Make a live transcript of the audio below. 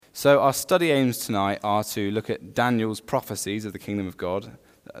So our study aims tonight are to look at Daniel's prophecies of the kingdom of God.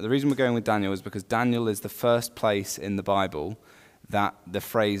 The reason we're going with Daniel is because Daniel is the first place in the Bible that the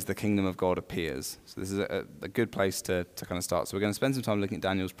phrase the kingdom of God appears. So this is a good place to kind of start. So we're going to spend some time looking at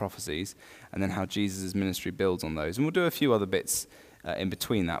Daniel's prophecies and then how Jesus' ministry builds on those. And we'll do a few other bits in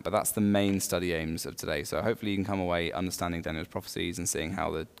between that, but that's the main study aims of today. So hopefully you can come away understanding Daniel's prophecies and seeing how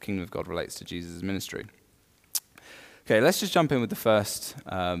the kingdom of God relates to Jesus' ministry. Okay, let's just jump in with the first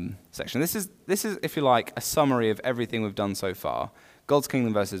section. This is, if you like, a summary of everything we've done so far. God's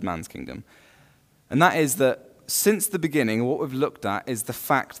kingdom versus man's kingdom. And that is that since the beginning, what we've looked at is the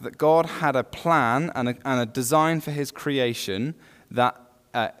fact that God had a plan and a design for his creation that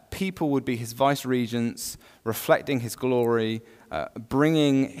people would be his vice-regents, reflecting his glory,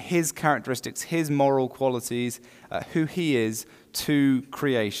 bringing his characteristics, his moral qualities, who he is to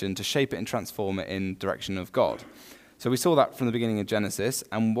creation, to shape it and transform it in direction of God. So we saw that from the beginning of Genesis,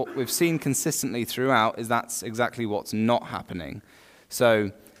 and what we've seen consistently throughout is that's exactly what's not happening.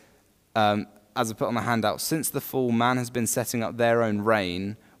 So, as I put on the handout, since the fall, man has been setting up their own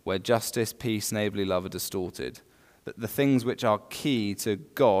reign where justice, peace, neighborly love are distorted. The things which are key to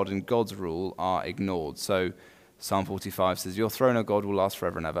God and God's rule are ignored. So Psalm 45 says, "Your throne, O God, will last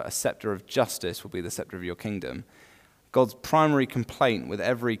forever and ever. A scepter of justice will be the scepter of your kingdom." God's primary complaint with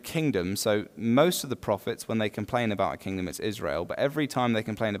every kingdom, so most of the prophets, when they complain about a kingdom, it's Israel, but every time they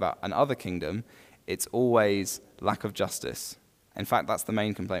complain about another kingdom, it's always lack of justice. In fact, that's the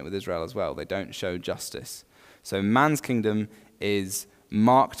main complaint with Israel as well. They don't show justice. So man's kingdom is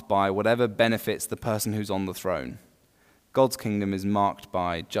marked by whatever benefits the person who's on the throne. God's kingdom is marked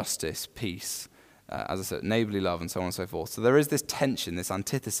by justice, peace, as I said, neighborly love, and so on and so forth. So there is this tension, this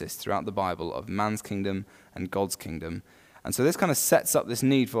antithesis throughout the Bible of man's kingdom and God's kingdom. And so this kind of sets up this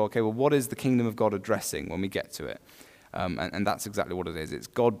need for, okay, well, what is the kingdom of God addressing when we get to it? And that's exactly what it is. It's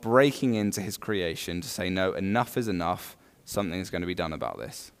God breaking into his creation to say, no, enough is enough. Something is going to be done about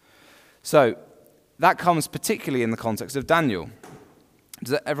this. So that comes particularly in the context of Daniel.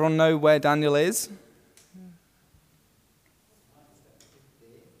 Does everyone know where Daniel is?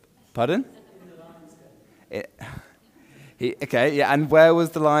 Pardon? Okay, yeah, and where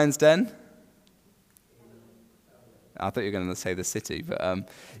was the lion's den? I thought you were going to say the city, but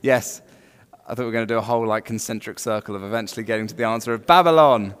yes, I thought we were going to do a whole concentric circle of eventually getting to the answer of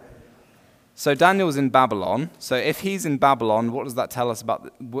Babylon. So Daniel's in Babylon. So if he's in Babylon, what does that tell us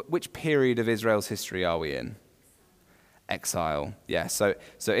about which period of Israel's history are we in? Exile. Yeah, so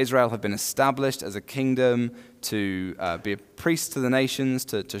Israel have been established as a kingdom to be a priest to the nations,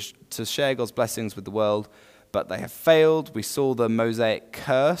 to share God's blessings with the world, but they have failed. We saw the Mosaic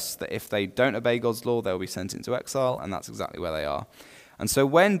curse that if they don't obey God's law, they'll be sent into exile, and that's exactly where they are. And so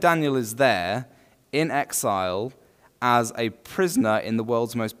when Daniel is there in exile as a prisoner in the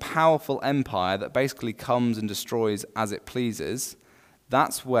world's most powerful empire that basically comes and destroys as it pleases,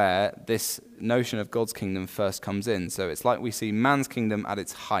 that's where this notion of God's kingdom first comes in. So it's like we see man's kingdom at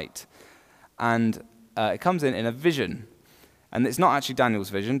its height. And it comes in a vision. And it's not actually Daniel's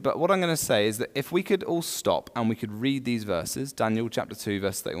vision, but what I'm going to say is that if we could all stop and we could read these verses, Daniel chapter 2,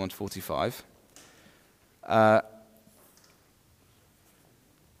 verse 31 to 45, and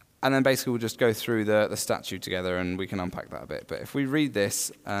then basically we'll just go through the statue together and we can unpack that a bit. But if we read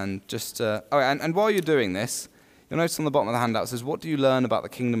this and just... and while you're doing this, you'll notice on the bottom of the handout it says, what do you learn about the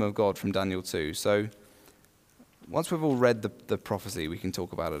kingdom of God from Daniel 2? So once we've all read the prophecy, we can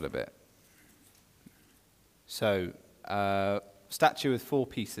talk about it a bit. So, statue with 4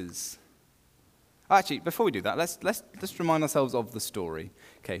 pieces. Actually, before we do that, let's remind ourselves of the story.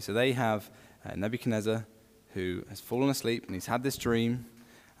 Okay, so they have Nebuchadnezzar, who has fallen asleep, and he's had this dream,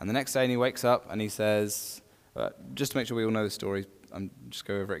 and the next day he wakes up, and he says, just to make sure we all know the story, I'm just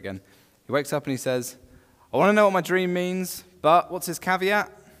go over it again. He wakes up and he says, I want to know what my dream means, but what's his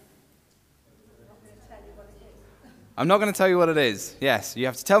caveat? I'm not going to tell you what it is. Yes, you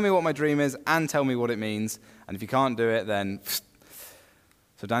have to tell me what my dream is and tell me what it means. And if you can't do it, then...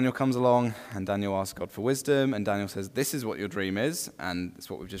 So Daniel comes along, and Daniel asks God for wisdom, and Daniel says, this is what your dream is, and it's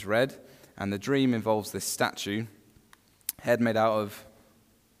what we've just read. And the dream involves this statue, head made out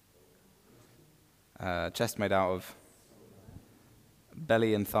of, chest made out of,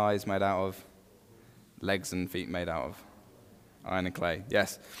 belly and thighs made out of, legs and feet made out of iron and clay.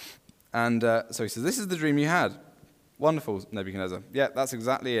 Yes. And so he says, this is the dream you had. Wonderful, Nebuchadnezzar. Yeah, that's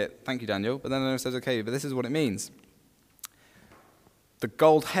exactly it. Thank you, Daniel. But then Daniel says, okay, but this is what it means. The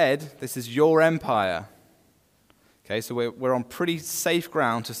gold head, this is your empire. Okay, so we're on pretty safe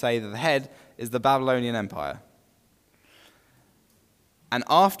ground to say that the head is the Babylonian Empire. And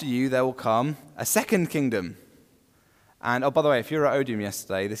after you, there will come a second kingdom. And, oh, by the way, if you were at Odium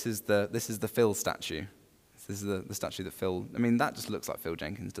yesterday, this is the Phil statue. This is the statue that Phil, I mean, that just looks like Phil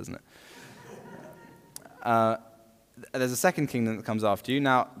Jenkins, doesn't it? There's a second kingdom that comes after you.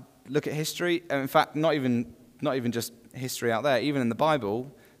 Now, look at history. In fact, not even just history out there. Even in the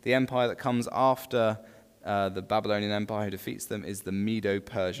Bible, the empire that comes after the Babylonian Empire who defeats them is the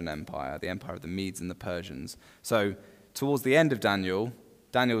Medo-Persian Empire, the empire of the Medes and the Persians. So, towards the end of Daniel's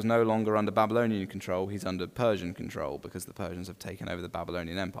no longer under Babylonian control, he's under Persian control because the Persians have taken over the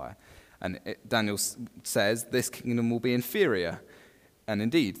Babylonian Empire. And Daniel says this kingdom will be inferior. And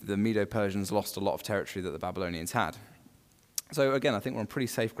indeed, the Medo-Persians lost a lot of territory that the Babylonians had. So again, I think we're on pretty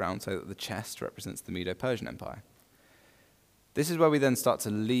safe ground, so that the chest represents the Medo-Persian Empire. This is where we then start to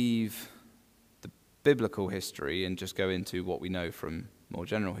leave the biblical history and just go into what we know from more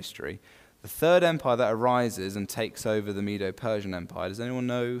general history. The third empire that arises and takes over the Medo-Persian Empire, does anyone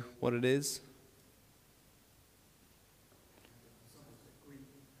know what it is?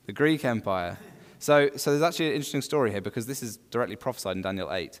 The Greek Empire. So there's actually an interesting story here because this is directly prophesied in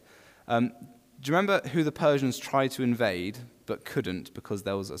Daniel 8. Do you remember who the Persians tried to invade but couldn't because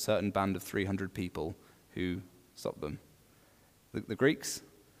there was a certain band of 300 people who stopped them? The Greeks.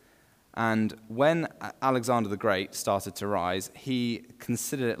 And when Alexander the Great started to rise, he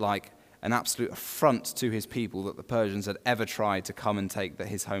considered it like an absolute affront to his people that the Persians had ever tried to come and take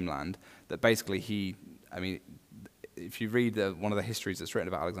his homeland, that basically if you read one of the histories that's written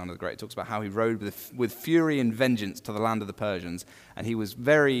about Alexander the Great, it talks about how he rode with fury and vengeance to the land of the Persians, and he was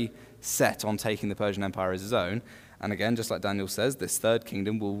very set on taking the Persian Empire as his own. And again, just like Daniel says, this third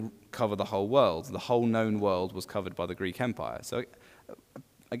kingdom will cover the whole world. The whole known world was covered by the Greek Empire. So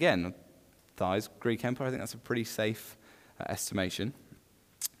again, Thais, Greek Empire, I think that's a pretty safe estimation.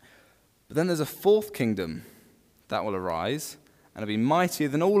 But then there's a fourth kingdom that will arise, and it'll be mightier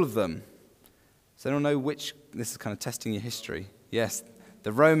than all of them. Does anyone know which? This is kind of testing your history. Yes,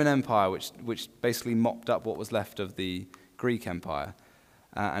 the Roman Empire, which basically mopped up what was left of the Greek Empire.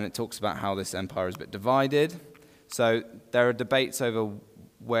 And it talks about how this empire is a bit divided. So there are debates over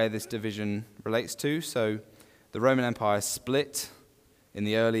where this division relates to. So the Roman Empire split in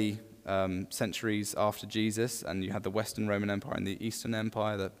the early centuries after Jesus, and you had the Western Roman Empire and the Eastern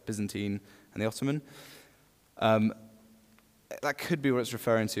Empire, the Byzantine and the Ottoman. That could be what it's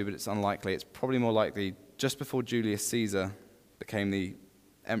referring to, but it's unlikely. It's probably more likely just before Julius Caesar became the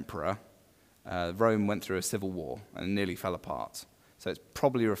emperor, Rome went through a civil war and nearly fell apart. So it's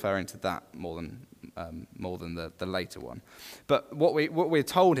probably referring to that more than the later one. But what we're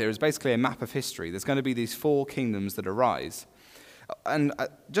told here is basically a map of history. There's going to be these four kingdoms that arise. And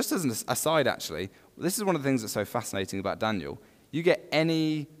just as an aside, actually, this is one of the things that's so fascinating about Daniel. You get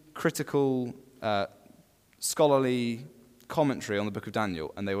any critical, scholarly commentary on the book of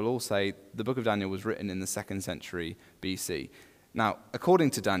Daniel, and they will all say the book of Daniel was written in the 2nd century BC. Now,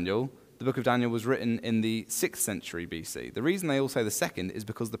 according to Daniel, the book of Daniel was written in the 6th century BC. The reason they all say the 2nd is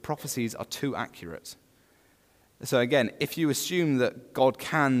because the prophecies are too accurate. So again, if you assume that God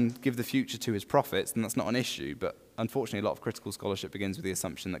can give the future to his prophets, then that's not an issue, but unfortunately a lot of critical scholarship begins with the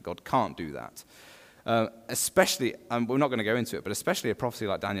assumption that God can't do that. Especially, we're not going to go into it, but especially a prophecy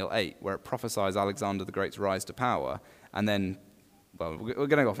like Daniel 8, where it prophesies Alexander the Great's rise to power, and then, well, we're going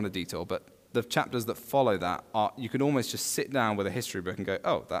to go off on a detour, but the chapters that follow that are, you can almost just sit down with a history book and go,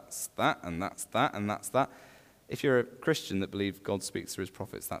 oh, that's that, and that's that, and that's that. If you're a Christian that believes God speaks through his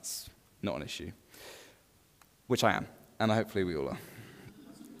prophets, that's not an issue. Which I am, and hopefully we all are.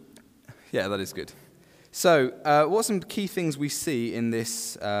 Yeah, that is good. So, what are some key things we see in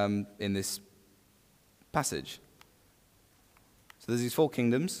this passage? So there's these four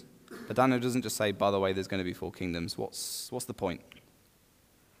kingdoms, but Daniel doesn't just say, by the way, there's going to be four kingdoms. What's the point?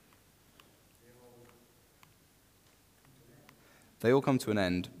 They all come to an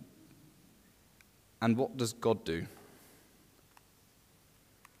end. And what does God do?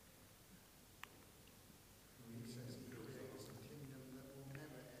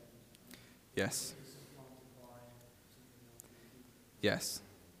 Yes. Yes.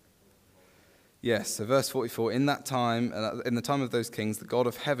 Yes, so verse 44, in that time, in the time of those kings, the God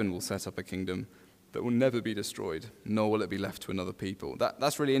of heaven will set up a kingdom that will never be destroyed, nor will it be left to another people.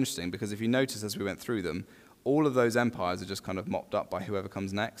 That's really interesting, because if you notice as we went through them, all of those empires are just kind of mopped up by whoever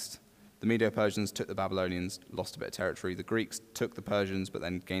comes next. The Medo-Persians took the Babylonians, lost a bit of territory. The Greeks took the Persians, but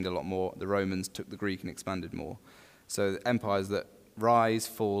then gained a lot more. The Romans took the Greek and expanded more. So empires that rise,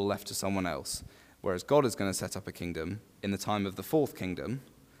 fall, left to someone else. Whereas God is going to set up a kingdom in the time of the fourth kingdom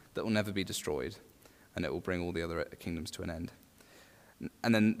that will never be destroyed, and it will bring all the other kingdoms to an end.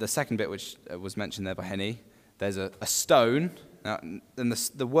 And then the second bit, which was mentioned there by Henny, there's a stone, Now, and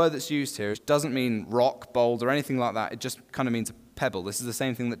the word that's used here doesn't mean rock, boulder, or anything like that. It just kind of means a pebble. This is the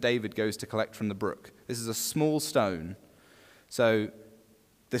same thing that David goes to collect from the brook. This is a small stone. So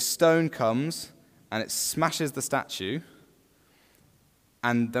the stone comes and it smashes the statue.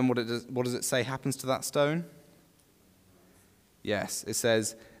 And then what does it say happens to that stone? Yes, it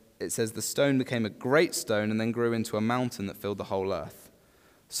says the stone became a great stone and then grew into a mountain that filled the whole earth.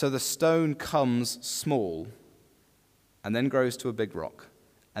 So the stone comes small and then grows to a big rock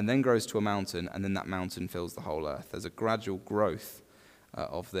and then grows to a mountain, and then that mountain fills the whole earth. There's a gradual growth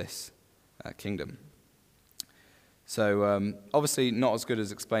of this kingdom. So obviously not as good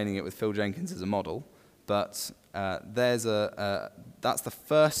as explaining it with Phil Jenkins as a model, but that's the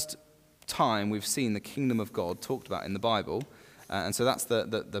first time we've seen the kingdom of God talked about in the Bible. And so that's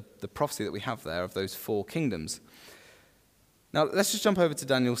the prophecy that we have there of those 4 kingdoms. Now, let's just jump over to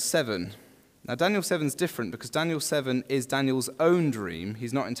Daniel 7. Now, Daniel 7 is different because Daniel 7 is Daniel's own dream.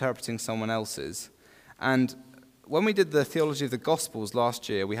 He's not interpreting someone else's. And when we did the theology of the Gospels last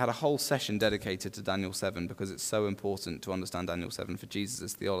year, we had a whole session dedicated to Daniel 7 because it's so important to understand Daniel 7 for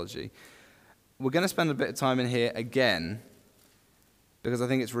Jesus' theology. We're going to spend a bit of time in here again because I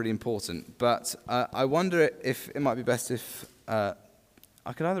think it's really important. But I wonder if it might be best if I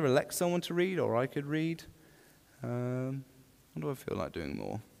could either elect someone to read or I could read. What do I feel like doing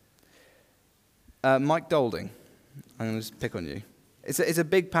more? Mike Dolding, I'm going to just pick on you. It's a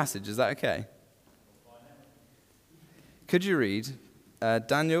big passage, is that okay? Could you read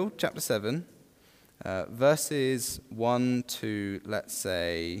Daniel chapter 7, verses 1 to, let's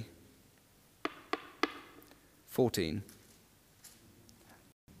say, 14?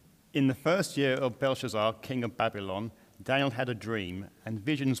 In the first year of Belshazzar, king of Babylon, Daniel had a dream, and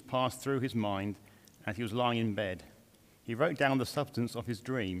visions passed through his mind as he was lying in bed. He wrote down the substance of his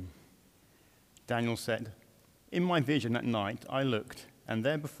dream. Daniel said, "In my vision at night I looked, and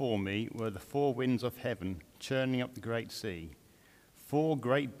there before me were the 4 winds of heaven churning up the great sea. 4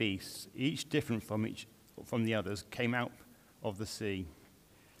 great beasts, each different from the others, came out of the sea.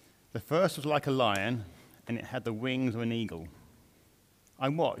 The first was like a lion, and it had the wings of an eagle. I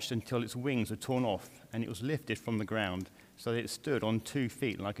watched until its wings were torn off, and it was lifted from the ground, so that it stood on 2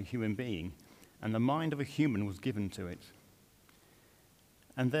 feet like a human being, and the mind of a human was given to it.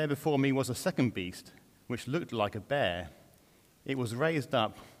 And there before me was a second beast, which looked like a bear. It was raised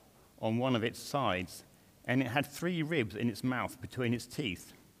up on one of its sides, and it had 3 ribs in its mouth between its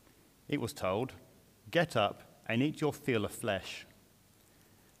teeth. It was told, 'Get up and eat your fill of flesh.'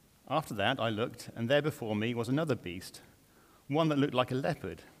 After that I looked, and there before me was another beast, one that looked like a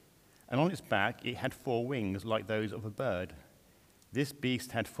leopard, and on its back it had 4 wings like those of a bird. This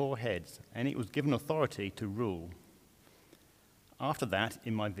beast had 4 heads, and it was given authority to rule. After that,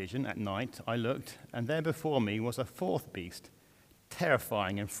 in my vision at night, I looked, and there before me was a 4th beast,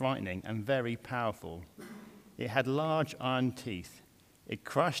 terrifying and frightening and very powerful. It had large iron teeth. It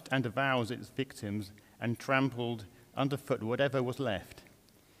crushed and devoured its victims and trampled underfoot whatever was left.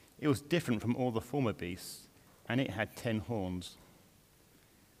 It was different from all the former beasts, and it had 10 horns.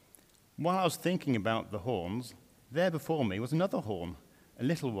 While I was thinking about the horns, there before me was another horn, a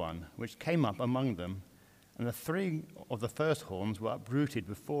little one, which came up among them, and the 3 of the first horns were uprooted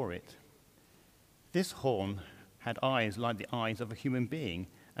before it. This horn had eyes like the eyes of a human being,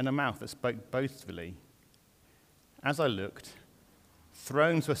 and a mouth that spoke boastfully. As I looked,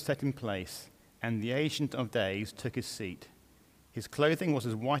 thrones were set in place, and the Ancient of Days took his seat. His clothing was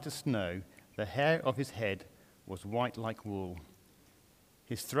as white as snow, the hair of his head was white like wool.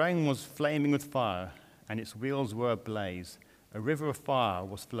 His throne was flaming with fire, and its wheels were ablaze. A river of fire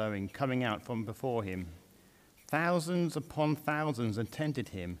was flowing, coming out from before him. Thousands upon thousands attended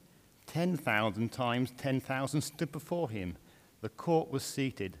him. 10,000 times 10,000 stood before him. The court was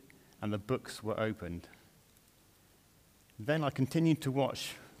seated, and the books were opened. Then I continued to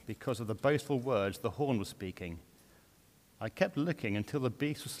watch because of the boastful words the horn was speaking. I kept looking until the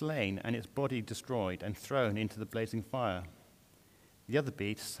beast was slain and its body destroyed and thrown into the blazing fire. The other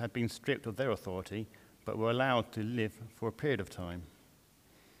beasts had been stripped of their authority, but were allowed to live for a period of time.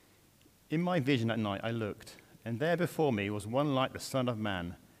 In my vision at night I looked, and there before me was one like the Son of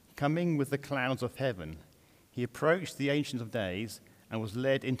Man, coming with the clouds of heaven. He approached the Ancient of Days and was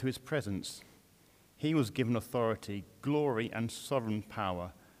led into his presence. He was given authority, glory, and sovereign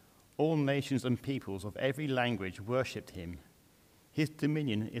power. All nations and peoples of every language worshipped him. His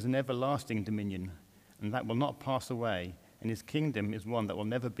dominion is an everlasting dominion, and that will not pass away, and his kingdom is one that will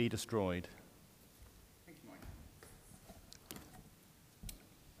never be destroyed." Thank you, Mike.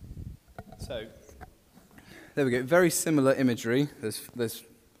 So, there we go. Very similar imagery. There's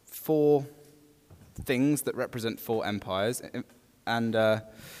 4 things that represent 4 empires, and they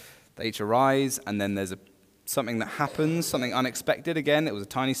each arise, and then there's something that happens, something unexpected again. It was a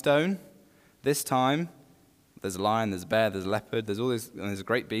tiny stone. This time, there's a lion, there's a bear, there's a leopard, there's all this, and there's a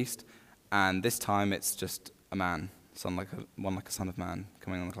great beast, and this time it's just a man, one like a son of man,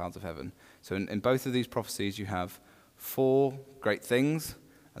 coming on the clouds of heaven. So in both of these prophecies, you have 4 great things,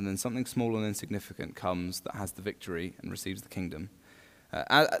 and then something small and insignificant comes that has the victory and receives the kingdom.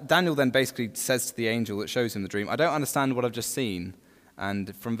 Daniel then basically says to the angel that shows him the dream, I don't understand what I've just seen.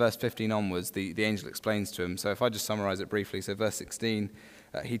 And from verse 15 onwards, the angel explains to him. So if I just summarize it briefly, so verse 16,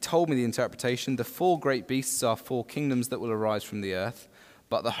 he told me the interpretation. The 4 great beasts are 4 kingdoms that will arise from the earth,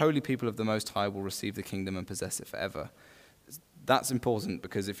 but the holy people of the Most High will receive the kingdom and possess it forever. That's important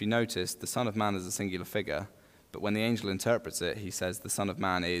because if you notice, the Son of Man is a singular figure, but when the angel interprets it, he says the Son of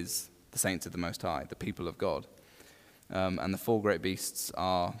Man is the saints of the Most High, the people of God. And the 4 great beasts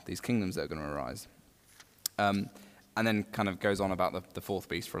are these kingdoms that are going to arise. And then kind of goes on about the 4th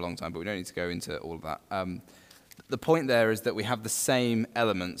beast for a long time, but we don't need to go into all of that. The point there is that we have the same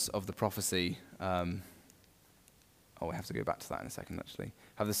elements of the prophecy. We have to go back to that in a second, actually.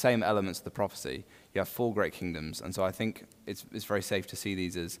 Have the same elements of the prophecy. You have 4 great kingdoms, and so I think it's very safe to see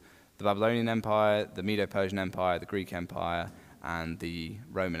these as the Babylonian Empire, the Medo-Persian Empire, the Greek Empire, and the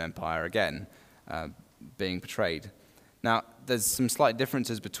Roman Empire, again, being portrayed. Now, there's some slight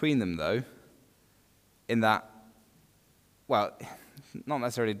differences between them, though, in that, well, not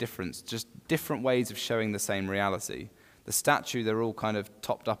necessarily a difference, just different ways of showing the same reality. The statue, they're all kind of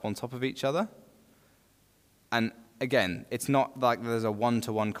topped up on top of each other. And again, it's not like there's a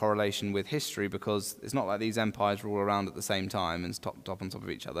one-to-one correlation with history, because it's not like these empires were all around at the same time and topped up on top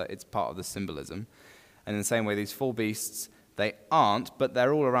of each other. It's part of the symbolism. And in the same way, these 4 beasts, they aren't, but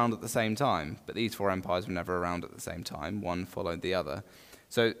they're all around at the same time. But these 4 empires were never around at the same time. One followed the other.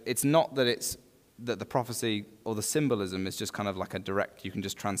 So it's not that that the prophecy or the symbolism is just kind of like a direct, you can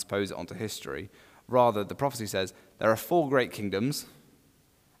just transpose it onto history. Rather, the prophecy says there are 4 great kingdoms,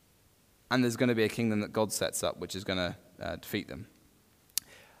 and there's going to be a kingdom that God sets up, which is going to defeat them.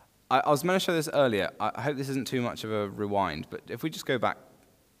 I was meant to show this earlier. I hope this isn't too much of a rewind, but if we just go back,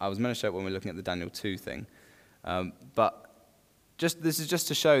 I was meant to show it when we were looking at the Daniel 2 thing. But this is just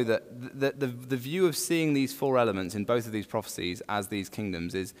to show that the view of seeing these 4 elements in both of these prophecies as these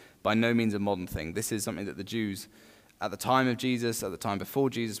kingdoms is by no means a modern thing. This is something that the Jews at the time of Jesus, at the time before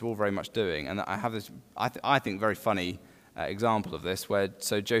Jesus, were all very much doing. And I have this, I think, very funny example of this, where,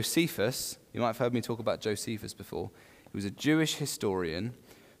 so Josephus, you might have heard me talk about Josephus before. He was a Jewish historian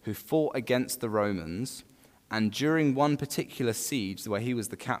who fought against the Romans, and during one particular siege where he was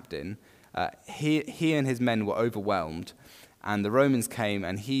the captain, he and his men were overwhelmed, and the Romans came,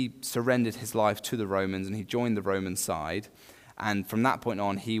 and he surrendered his life to the Romans, and he joined the Roman side, and from that point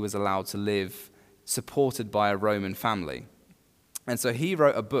on, he was allowed to live supported by a Roman family. And so he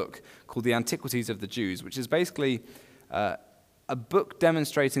wrote a book called The Antiquities of the Jews, which is basically a book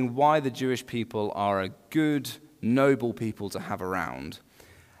demonstrating why the Jewish people are a good, noble people to have around.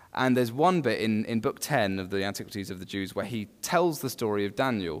 And there's one bit in Book 10 of the Antiquities of the Jews where he tells the story of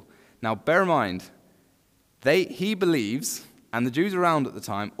Daniel. Now, bear in mind, he believes, and the Jews around at the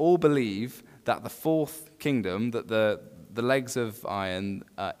time all believe, that the 4th kingdom, that the legs of iron,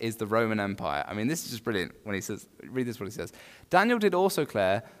 is the Roman Empire. I mean, this is just brilliant when he says, read this what he says. Daniel did also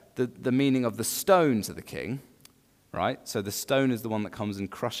declare the meaning of the stone to the king, right? So the stone is the one that comes and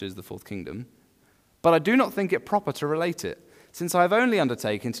crushes the 4th kingdom. But I do not think it proper to relate it, since I have only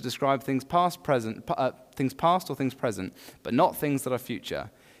undertaken to describe things past or things present, but not things that are future.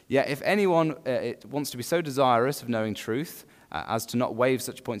 Yet if anyone wants to be so desirous of knowing truth as to not waive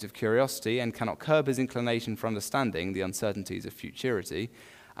such points of curiosity and cannot curb his inclination for understanding the uncertainties of futurity,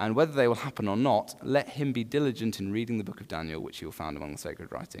 and whether they will happen or not, let him be diligent in reading the book of Daniel, which he will find among the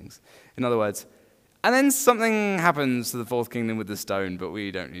sacred writings. In other words, and then something happens to the 4th kingdom with the stone, but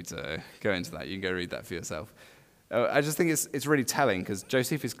we don't need to go into that. You can go read that for yourself. I just think it's really telling, because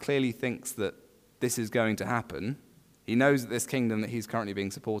Josephus clearly thinks that this is going to happen. He knows that this kingdom that he's currently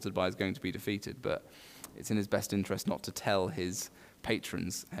being supported by is going to be defeated, but it's in his best interest not to tell his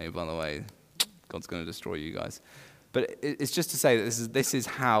patrons, hey, by the way, God's going to destroy you guys. But it's just to say that this is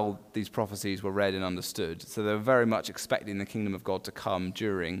how these prophecies were read and understood. So they were very much expecting the kingdom of God to come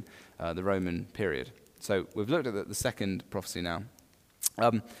during the Roman period. So we've looked at the second prophecy now.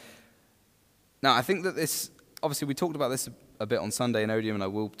 Now, I think that this, obviously we talked about this a bit on Sunday in Odium, and I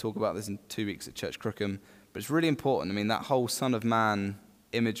will talk about this in 2 weeks at Church Crookham, but it's really important. I mean, that whole Son of Man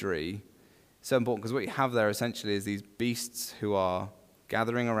imagery is so important, because what you have there essentially is these beasts who are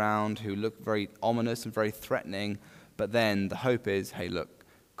gathering around, who look very ominous and very threatening, but then the hope is, hey, look,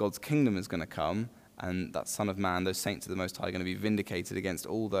 God's kingdom is going to come, and that Son of Man, those saints of the Most High, are going to be vindicated against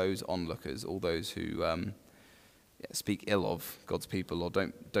all those onlookers, all those who speak ill of God's people or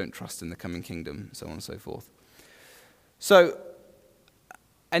don't trust in the coming kingdom, so on and so forth. So,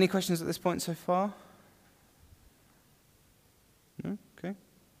 any questions at this point so far? No? Okay.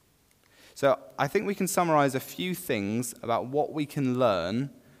 So I think we can summarize a few things about what we can learn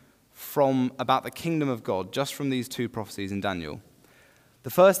about the kingdom of God just from these two prophecies in Daniel. The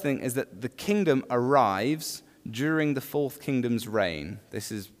first thing is that the kingdom arrives during the fourth kingdom's reign.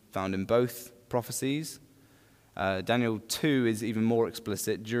 This is found in both prophecies. Daniel 2 is even more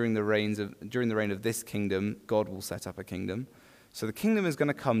explicit. During the reign of this kingdom, God will set up a kingdom. So the kingdom is going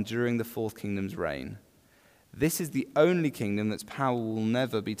to come during the fourth kingdom's reign. This is the only kingdom that's power will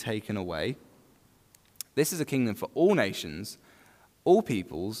never be taken away. This is a kingdom for all nations, all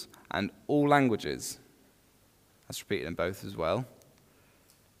peoples, and all languages. That's repeated in both as well.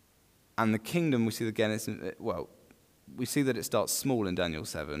 And the kingdom, we see again, we see that it starts small in Daniel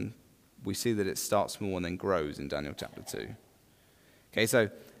 7. We see that it starts small and then grows in Daniel chapter 2. Okay, so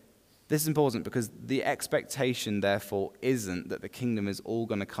this is important because the expectation, therefore, isn't that the kingdom is all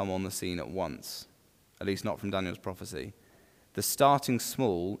going to come on the scene at once, at least not from Daniel's prophecy. The starting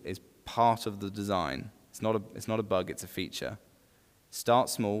small is part of the design. It's not a bug, it's a feature. Start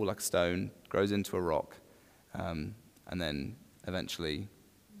small like a stone, grows into a rock, and then eventually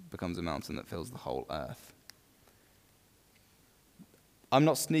becomes a mountain that fills the whole earth. I'm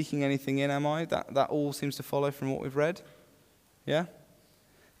not sneaking anything in, am I? That all seems to follow from what we've read? Yeah?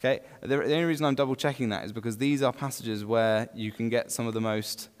 Okay. The only reason I'm double checking that is because these are passages where you can get some of the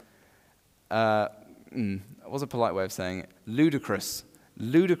most, what's a polite way of saying it? Ludicrous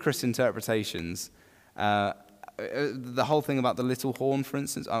interpretations. The whole thing about the little horn, for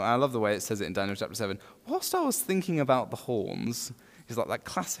instance. I love the way it says it in Daniel chapter 7. Whilst I was thinking about the horns, it's like that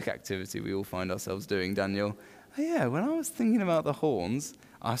classic activity we all find ourselves doing, Daniel. Oh, yeah, when I was thinking about the horns,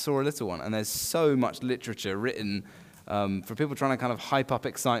 I saw a little one. And there's so much literature written for people trying to kind of hype up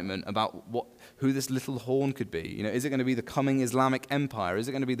excitement about who this little horn could be. You know, is it going to be the coming Islamic Empire? Is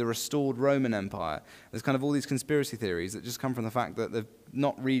it going to be the restored Roman Empire? There's kind of all these conspiracy theories that just come from the fact that they're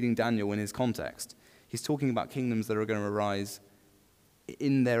not reading Daniel in his context. He's talking about kingdoms that are going to arise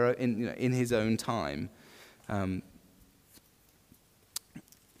in his own time.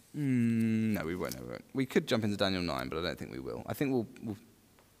 No, we won't. We could jump into Daniel 9, but I don't think we will. I think we'll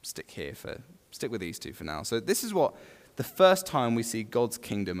stick with these two for now. So this is what the first time we see God's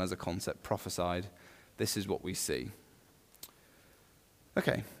kingdom as a concept prophesied. This is what we see.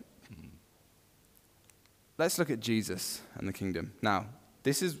 Okay. Let's look at Jesus and the kingdom. Now,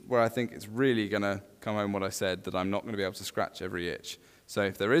 this is where I think it's really going to come home what I said, that I'm not going to be able to scratch every itch. So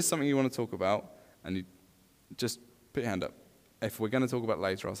if there is something you want to talk about, and you just put your hand up. If we're going to talk about it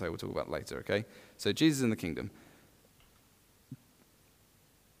later, I'll say we'll talk about it later, okay? So Jesus in the kingdom.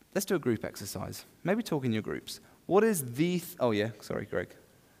 Let's do a group exercise. Maybe talk in your groups. What is the... oh, yeah. Sorry, Greg.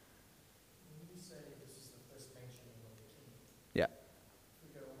 When you say this is the first mentioning of the kingdom, Yeah. if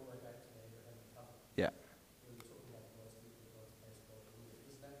we go all the way back to the Abrahamic covenant, Yeah. where we're talking about God's people, God's place, God's rule,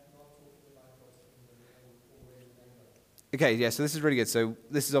 is that not talking about God's kingdom already then? Okay, yeah, so this is really good. So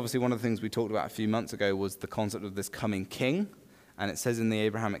this is obviously one of the things we talked about a few months ago was the concept of this coming king. And it says in the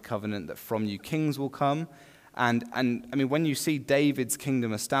Abrahamic covenant that from you kings will come. And I mean, when you see David's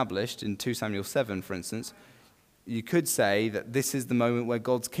kingdom established in 2 Samuel 7, for instance, you could say that this is the moment where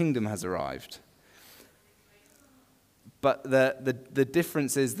God's kingdom has arrived. But the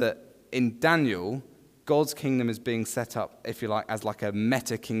difference is that in Daniel, God's kingdom is being set up, if you like, as like a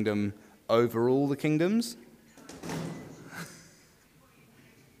meta kingdom over all the kingdoms.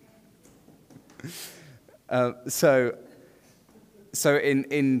 So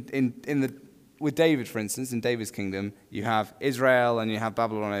with David, for instance, in David's kingdom, you have Israel and you have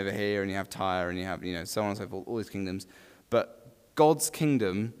Babylon over here and you have Tyre and you have, so on and so forth, all these kingdoms. But God's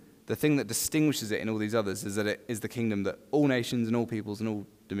kingdom, the thing that distinguishes it in all these others is that it is the kingdom that all nations and all peoples and all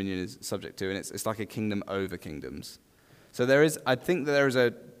dominion is subject to, and it's like a kingdom over kingdoms. So I think that there is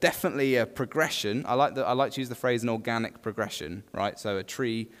definitely a progression. I like to use the phrase an organic progression, right? So a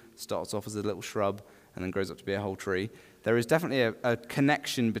tree starts off as a little shrub and then grows up to be a whole tree. There is definitely a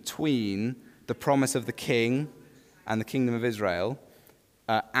connection between the promise of the king and the kingdom of Israel,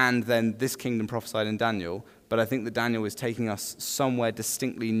 and then this kingdom prophesied in Daniel. But I think that Daniel is taking us somewhere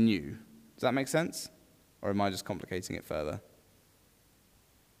distinctly new. Does that make sense? Or am I just complicating it further?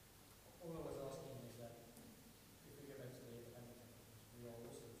 All I was asking is that if we go back to the Abrahamic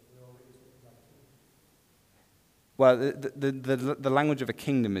covenant, we're already talking about a kingdom. Well, the language of a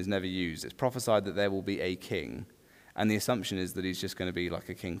kingdom is never used. It's prophesied that there will be a king, and the assumption is that he's just going to be like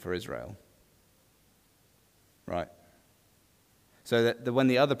a king for Israel. right? So that when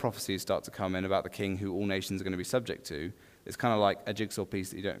the other prophecies start to come in about the king who all nations are going to be subject to, it's kind of like a jigsaw piece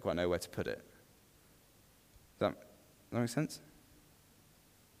that you don't quite know where to put it. Does that make sense?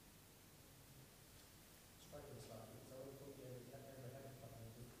 Striking slightly, because I would have thought the Abrahamic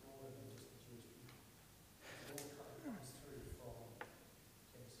covenant was broader than just the Jewish people. It all kind of comes through from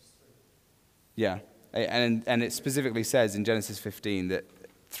Genesis 3. Yeah. And it specifically says in Genesis 15 that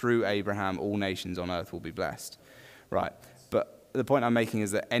through Abraham all nations on earth will be blessed. Right. But the point I'm making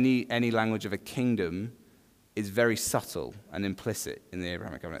is that any language of a kingdom is very subtle and implicit in the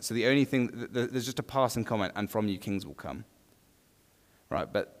Abrahamic covenant. So the only thing, there's just a passing comment, and from you kings will come.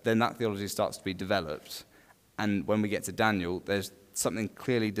 Right, but then that theology starts to be developed, and when we get to Daniel, there's something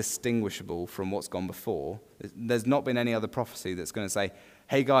clearly distinguishable from what's gone before. There's not been any other prophecy that's going to say,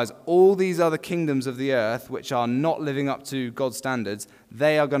 hey guys, all these other kingdoms of the earth which are not living up to God's standards,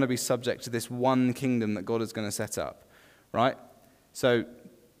 they are going to be subject to this one kingdom that God is going to set up. Right? So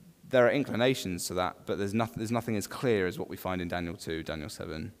there are inclinations to that, but there's nothing as clear as what we find in Daniel 2, Daniel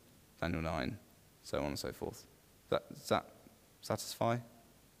 7, Daniel 9, so on and so forth. Does that satisfy? I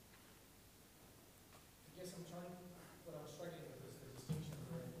guess what I'm struggling with is the distinction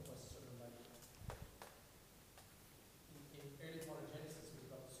where almost sort of like, in early part of Genesis, we've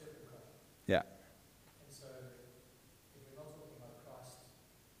got the serpent crusher. Yeah. And so, if we're not talking about Christ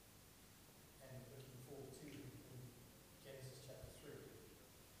and looking forward to in Genesis chapter 3,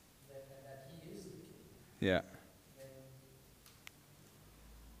 and that he is the king, Yeah. then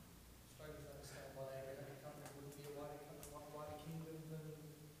struggling to understand why the Abrahamic covenant wouldn't be a wider kingdom than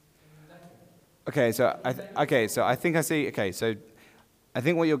that kingdom. So I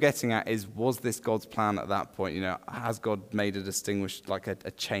think what you're getting at is, was this God's plan at that point? You know, has God made a distinguished, like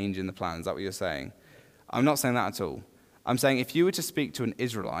a change in the plan? Is that what you're saying? I'm not saying that at all. I'm saying if you were to speak to an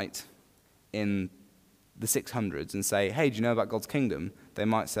Israelite in the 600s and say, hey, do you know about God's kingdom? They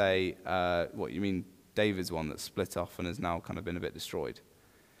might say, what, you mean David's one that's split off and has now kind of been a bit destroyed?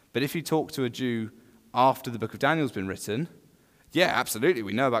 But if you talk to a Jew after the book of Daniel's been written, yeah, absolutely,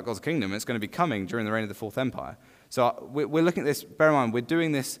 we know about God's kingdom. It's going to be coming during the reign of the Fourth Empire. So we're looking at this, bear in mind, we're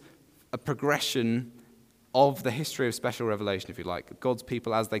doing this, a progression of the history of special revelation, if you like, God's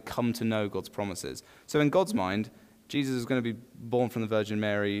people as they come to know God's promises. So in God's mind, Jesus is going to be born from the Virgin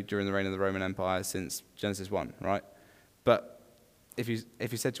Mary during the reign of the Roman Empire since Genesis 1, right? But if you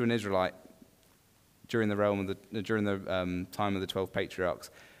said to an Israelite during the time of the 12 patriarchs,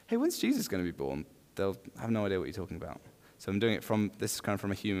 hey, when's Jesus going to be born? They'll have no idea what you're talking about. So I'm doing it this is kind of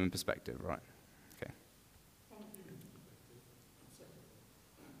from a human perspective, right? Okay. From a human perspective,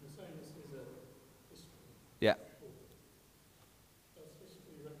 you're saying this is a history. Yeah. Does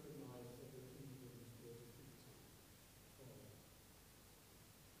history recognize that the kingdoms were defeated by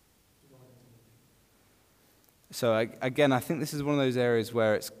divine intervention? So again, I think this is one of those areas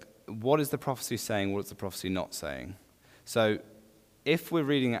where it's, what is the prophecy saying, what is the prophecy not saying? So if we're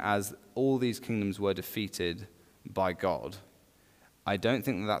reading it as all these kingdoms were defeated by God, I don't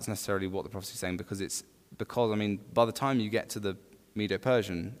think that's necessarily what the prophecy is saying, because by the time you get to the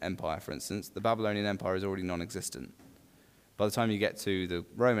Medo-Persian Empire, for instance, the Babylonian Empire is already non-existent. By the time you get to the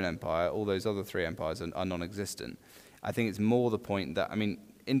Roman Empire, all those other three empires are non-existent. I think it's more the point that,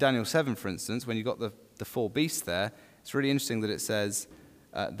 in Daniel 7, for instance, when you got the four beasts there, it's really interesting that it says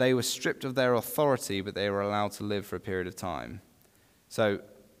they were stripped of their authority, but they were allowed to live for a period of time. So,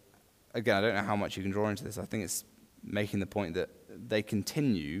 again, I don't know how much you can draw into this. I think it's making the point that they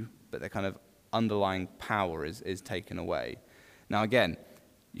continue, but their kind of underlying power is taken away. Now, again,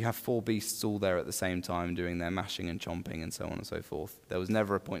 you have four beasts all there at the same time doing their mashing and chomping and so on and so forth. There was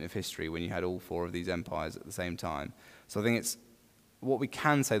never a point of history when you had all four of these empires at the same time. So I think it's, what we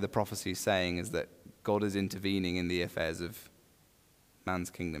can say the prophecy is saying is that God is intervening in the affairs of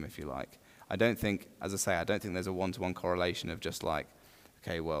man's kingdom, if you like. I don't think there's a one-to-one correlation of just like,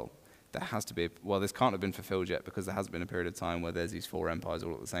 okay, well, there has to be, this can't have been fulfilled yet because there hasn't been a period of time where there's these four empires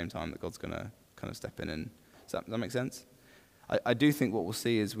all at the same time that God's going to kind of step in and, does that make sense? I do think what we'll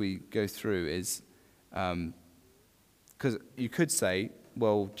see as we go through is, because you could say,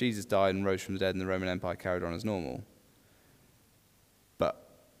 well, Jesus died and rose from the dead and the Roman Empire carried on as normal. But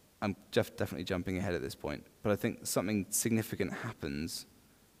I'm definitely jumping ahead at this point. But I think something significant happens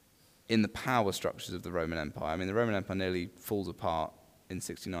in the power structures of the Roman Empire. The Roman Empire nearly falls apart in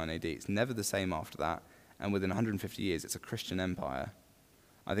 69 AD. It's never the same after that. And within 150 years, it's a Christian empire.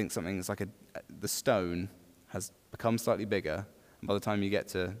 I think something that's like the stone has become slightly bigger. And by the time you get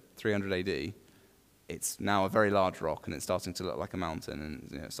to 300 AD, it's now a very large rock, and it's starting to look like a mountain,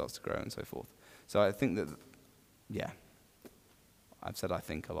 and it starts to grow and so forth. So I think that, yeah, I've said I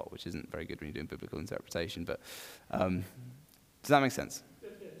think a lot, which isn't very good when you're doing biblical interpretation, but does that make sense?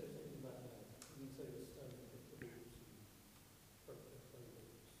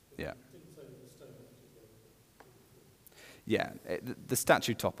 Yeah. Yeah, the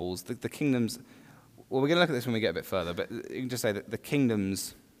statue topples, the kingdoms. Well, we're going to look at this when we get a bit further, but you can just say that the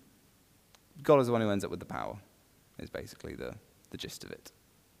kingdoms, God is the one who ends up with the power, is basically the gist of it.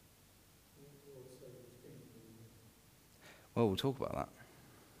 Well, we'll talk about that.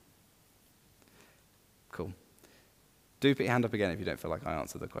 Cool. Do put your hand up again if you don't feel like I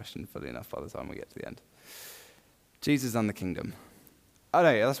answered the question fully enough by the time we get to the end. Jesus and the kingdom. Oh,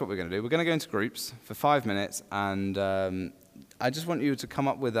 no, yeah, that's what we're going to do. We're going to go into groups for 5 minutes, and I just want you to come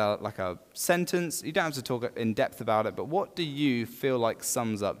up with a sentence. You don't have to talk in depth about it, but what do you feel like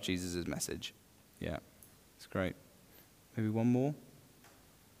sums up Jesus' message? Yeah, it's great. Maybe one more?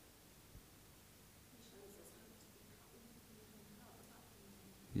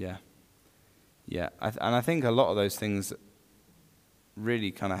 Yeah. Yeah, and I think a lot of those things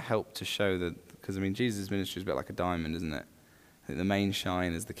really kind of help to show that, because, I mean, Jesus' ministry is a bit like a diamond, isn't it? I think the main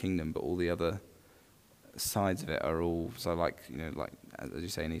shine is the kingdom, but all the other sides of it are all, so like, you know, like, as you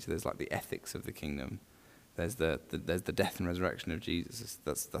say, Anita, there's like the ethics of the kingdom. There's the death and resurrection of Jesus.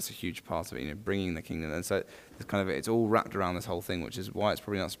 That's a huge part of it, you know, bringing the kingdom. And so it's kind of, it's all wrapped around this whole thing, which is why it's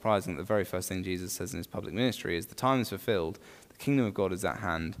probably not surprising that the very first thing Jesus says in his public ministry is, the time is fulfilled, the kingdom of God is at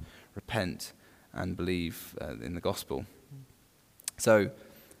hand, repent and believe in the gospel. So,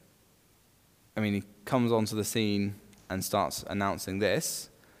 I mean, he comes onto the scene and starts announcing this.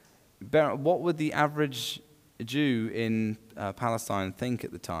 What would the average Jew in Palestine think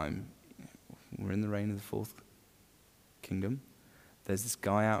at the time? We're in the reign of the fourth kingdom. There's this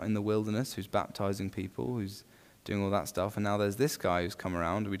guy out in the wilderness who's baptizing people, who's doing all that stuff, and now there's this guy who's come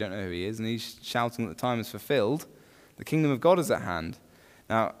around, we don't know who he is, and he's shouting that the time is fulfilled. The kingdom of God is at hand.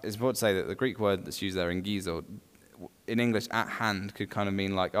 Now, it's important to say that the Greek word that's used there in gizo, in English, at hand, could kind of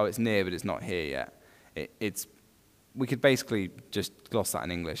mean like, oh, it's near, but it's not here yet. We could basically just gloss that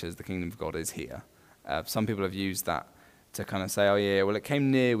in English as the kingdom of God is here. Some people have used that to kind of say, oh yeah, well, it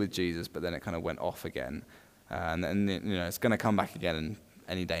came near with Jesus, but then it kind of went off again. And then, you know, it's going to come back again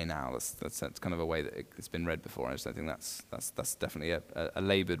any day now. That's kind of a way that it's been read before. I just don't think that's definitely a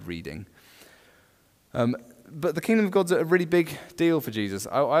laboured reading. But the kingdom of God's a really big deal for Jesus.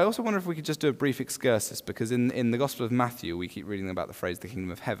 I also wonder if we could just do a brief excursus, because in the Gospel of Matthew, we keep reading about the phrase, the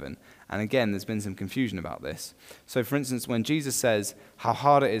kingdom of heaven. And again, there's been some confusion about this. So, for instance, when Jesus says how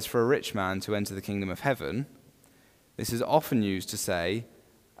hard it is for a rich man to enter the kingdom of heaven, this is often used to say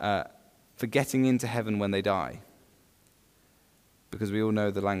for getting into heaven when they die, because we all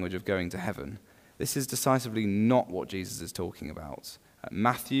know the language of going to heaven. This is decisively not what Jesus is talking about.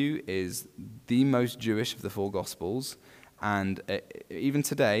 Matthew is the most Jewish of the four Gospels, and even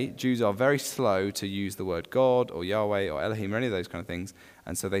today, Jews are very slow to use the word God or Yahweh or Elohim or any of those kind of things,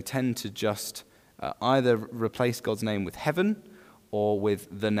 and so they tend to just either replace God's name with heaven or with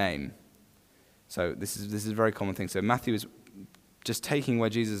the name. So this is a very common thing. So Matthew is just taking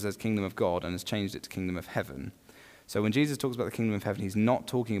where Jesus says kingdom of God and has changed it to kingdom of heaven. So when Jesus talks about the kingdom of heaven, he's not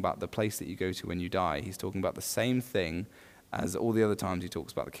talking about the place that you go to when you die. He's talking about the same thing as all the other times he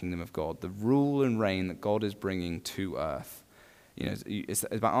talks about the kingdom of God, the rule and reign that God is bringing to earth. You know, it's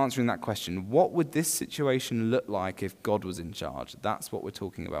about answering that question. What would this situation look like if God was in charge? That's what we're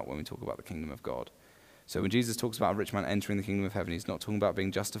talking about when we talk about the kingdom of God. So when Jesus talks about a rich man entering the kingdom of heaven, he's not talking about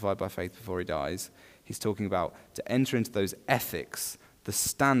being justified by faith before he dies. He's talking about to enter into those ethics, the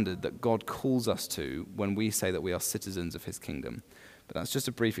standard that God calls us to when we say that we are citizens of his kingdom. But that's just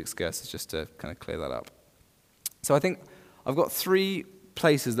a brief excursus just to kind of clear that up. So I think I've got 3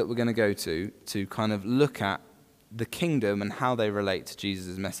 places that we're going to go to kind of look at the kingdom and how they relate to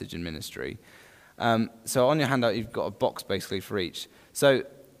Jesus' message and ministry. So on your handout, you've got a box basically for each. So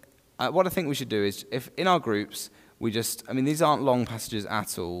what I think we should do is, if in our groups, these aren't long passages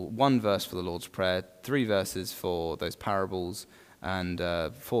at all. 1 verse for the Lord's Prayer, 3 verses for those parables, and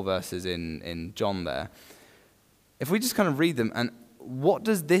 4 verses in John there. If we just kind of read them, and what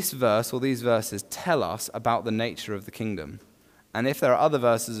does this verse or these verses tell us about the nature of the kingdom? And if there are other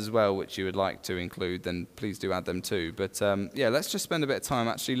verses as well which you would like to include, then please do add them too. But let's just spend a bit of time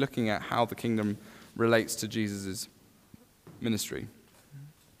actually looking at how the kingdom relates to Jesus' ministry.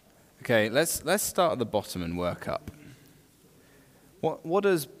 Okay, let's start at the bottom and work up. What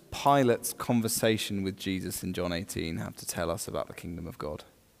does Pilate's conversation with Jesus in John 18 have to tell us about the kingdom of God?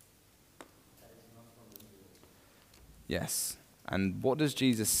 Yes. And what does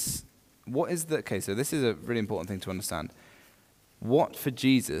Jesus, so this is a really important thing to understand. What for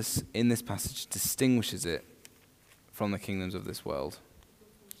Jesus in this passage distinguishes it from the kingdoms of this world.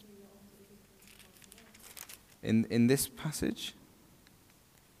 In this passage?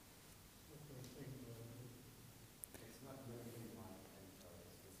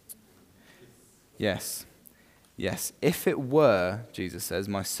 Yes. Yes. If it were, Jesus says,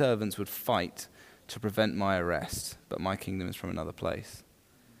 my servants would fight to prevent my arrest, but my kingdom is from another place.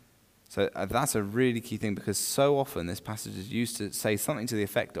 So that's a really key thing, because so often this passage is used to say something to the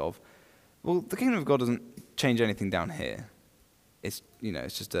effect of, well, the kingdom of God doesn't change anything down here. It's,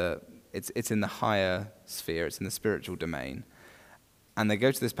 it's just it's in the higher sphere, it's in the spiritual domain. And they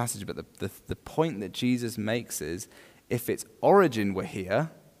go to this passage, but the point that Jesus makes is, if its origin were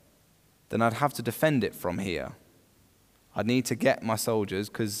here, then I'd have to defend it from here. I'd need to get my soldiers,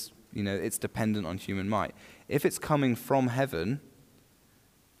 because, it's dependent on human might. If it's coming from heaven,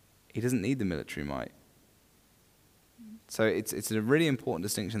 he doesn't need the military might. So it's a really important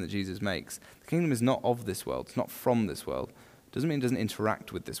distinction that Jesus makes. The kingdom is not of this world. It's not from this world. Doesn't mean it doesn't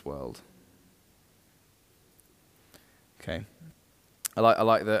interact with this world. Okay. I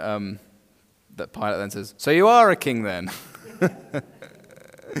like that that Pilate then says, "So you are a king then?"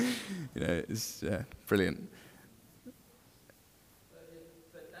 It's brilliant.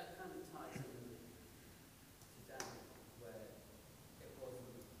 But that kind of ties in to Daniel, where it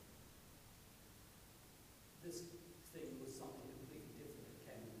wasn't. This thing was something completely different that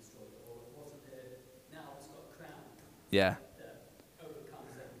came and destroyed it, or it wasn't now it's got a crown Yeah. that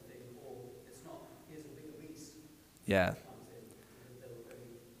overcomes everything, or it's not, here's a bigger beast Yeah. that comes in. There were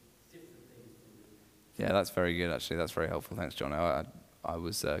very different things from the. Yeah, that's very good, actually. That's very helpful. Thanks, John. I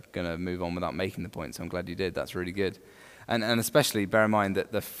was going to move on without making the point, so I'm glad you did. That's really good. And especially bear in mind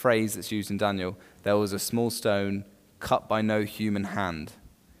that the phrase that's used in Daniel, there was a small stone cut by no human hand.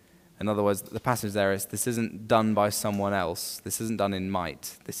 In other words, the passage there is, this isn't done by someone else. This isn't done in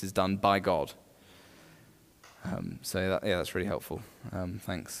might. This is done by God. That's really helpful.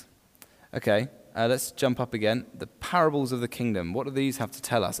 Thanks. Okay, let's jump up again. The parables of the kingdom. What do these have to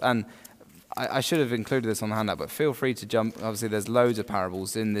tell us? And I should have included this on the handout, but feel free to jump. Obviously, there's loads of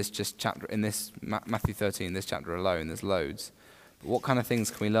parables in this chapter, in this Matthew 13, this chapter alone. There's loads. But what kind of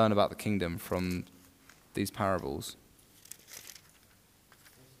things can we learn about the kingdom from these parables?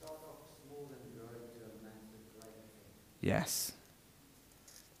 They start off small and grow to a massive great thing. Yes.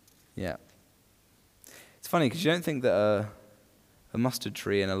 Yeah. It's funny because you don't think that a mustard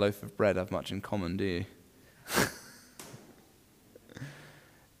tree and a loaf of bread have much in common, do you?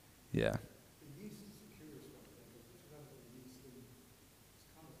 Yeah. The yeast is a curious one, because the development of the yeast thing is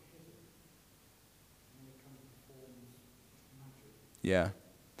kind of hidden, and then it kind of performs magic. Yeah. You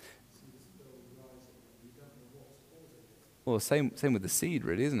see this build rising, and you don't know what's causing it. Well, same with the seed,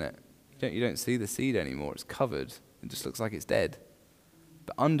 really, isn't it? You don't see the seed anymore. It's covered. It just looks like it's dead.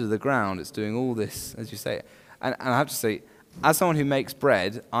 But under the ground, it's doing all this, as you say. And I have to say, as someone who makes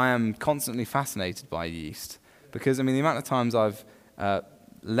bread, I am constantly fascinated by yeast. Because, the amount of times I've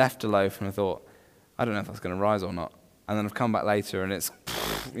left a loaf and I thought, I don't know if that's going to rise or not. And then I've come back later and it's,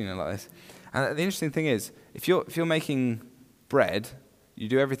 like this. And the interesting thing is, if you're making bread, you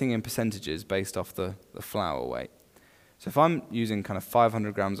do everything in percentages based off the flour weight. So if I'm using kind of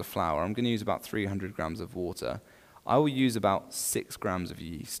 500 grams of flour, I'm going to use about 300 grams of water. I will use about 6 grams of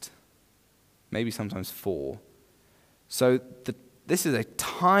yeast, maybe sometimes 4. So this is a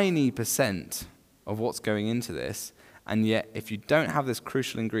tiny percent of what's going into this, and yet if you don't have this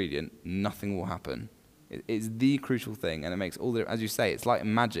crucial ingredient, nothing will happen. It's the crucial thing, and it makes all the, as you say, it's like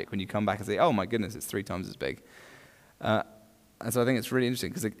magic when you come back and say, oh my goodness, it's 3 times as big. And so I think it's really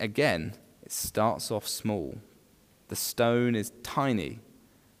interesting, because again, it starts off small. The stone is tiny,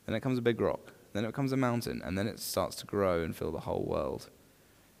 then it becomes a big rock, then it becomes a mountain, and then it starts to grow and fill the whole world.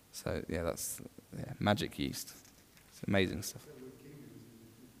 So yeah, that's magic yeast. It's amazing stuff.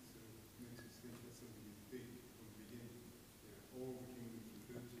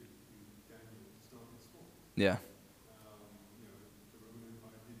 Yeah. The Roman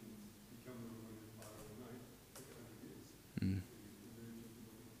Empire didn't become the Roman Empire overnight. It took 100 years.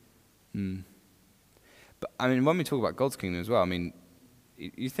 But when we talk about God's kingdom as well,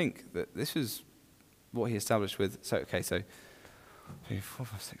 you think that this was what he established with. So 3, 4,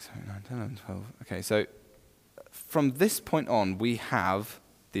 5, 6, 7, 8, 9, 10, 11, 12. Okay, so from this point on, we have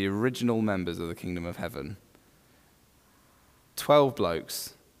the original members of the kingdom of heaven. 12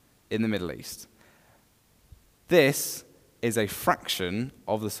 blokes in the Middle East. This is a fraction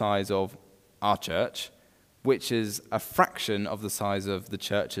of the size of our church, which is a fraction of the size of the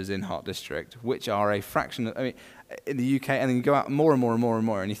churches in Hart District, which are a fraction of, in the UK, and then you go out more and more and more and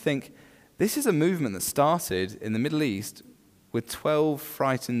more, and you think, this is a movement that started in the Middle East with 12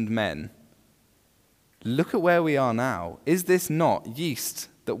 frightened men Look at where we are now. Is this not yeast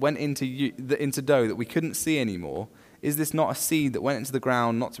that went into dough that we couldn't see anymore? Is this not a seed that went into the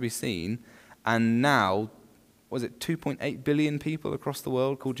ground not to be seen? And now, was it 2.8 billion people across the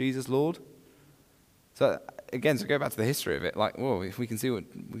world call Jesus Lord? So again, to go back to the history of it, like, whoa, if we can see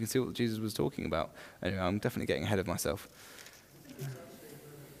what Jesus was talking about. Anyway, I'm definitely getting ahead of myself.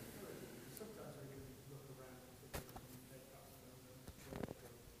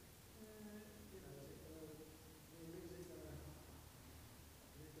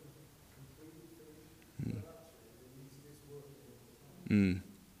 Mm.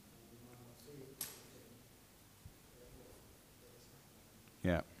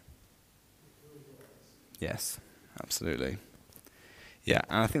 Yeah. Yes, absolutely. Yeah,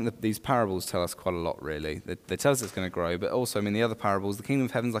 and I think that these parables tell us quite a lot, really. They tell us it's going to grow, but also, I mean, the other parables, the kingdom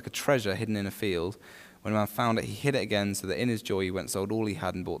of heaven is like a treasure hidden in a field. When a man found it, he hid it again, so that in his joy he went and sold all he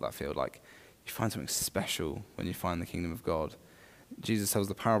had and bought that field. Like, you find something special when you find the kingdom of God. Jesus tells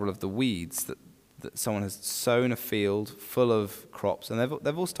the parable of the weeds, that someone has sown a field full of crops, and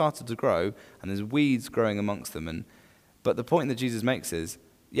they've all started to grow, and there's weeds growing amongst them. But the point that Jesus makes is,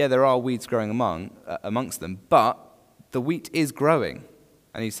 yeah, there are weeds growing amongst them, but the wheat is growing.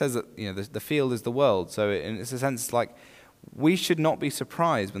 And he says that, you know, the field is the world. So in a sense, it's like we should not be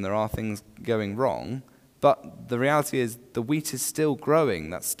surprised when there are things going wrong, but the reality is the wheat is still growing.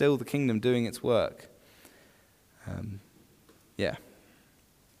 That's still the kingdom doing its work. Yeah.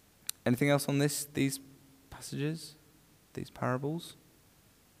 Anything else on these passages, these parables?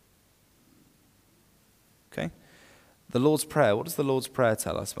 Okay. The Lord's Prayer. What does the Lord's Prayer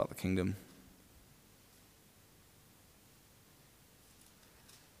tell us about the kingdom?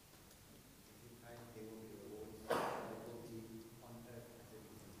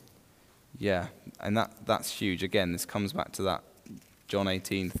 Yeah, and that's huge. Again, this comes back to that John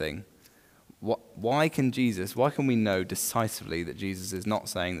 18 thing. Why can we know decisively that Jesus is not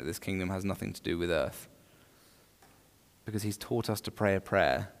saying that this kingdom has nothing to do with earth? Because he's taught us to pray a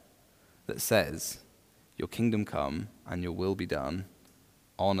prayer that says, your kingdom come and your will be done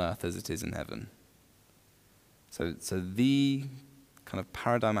on earth as it is in heaven. So the kind of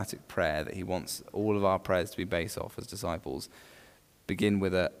paradigmatic prayer that he wants all of our prayers to be based off as disciples begin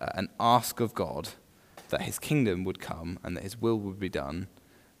with an ask of God that his kingdom would come and that his will would be done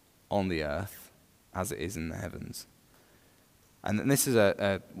on the earth as it is in the heavens. And this is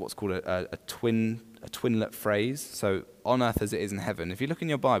what's called a twinlet phrase. So on earth as it is in heaven. If you look in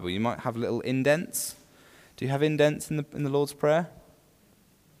your Bible, you might have little indents. Do you have indents in the Lord's Prayer?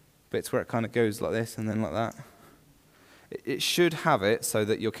 Bits where it kind of goes like this and then like that. It should have it so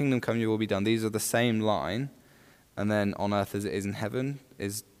that your kingdom come, your will be done. These are the same line. And then on earth as it is in heaven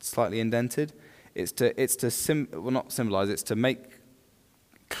is slightly indented. It's to make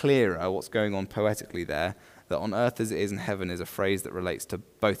clearer what's going on poetically there, that on earth as it is in heaven is a phrase that relates to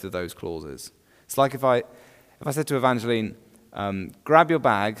both of those clauses. It's like if I said to Evangeline, grab your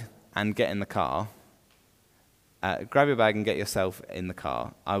bag and get in the car, grab your bag and get yourself in the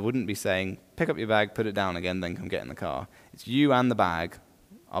car. I wouldn't be saying, pick up your bag, put it down again, then come get in the car. It's you and the bag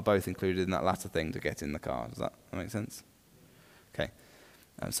are both included in that latter thing to get in the car. Does that make sense? Okay.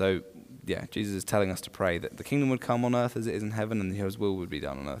 So, Jesus is telling us to pray that the kingdom would come on earth as it is in heaven and his will would be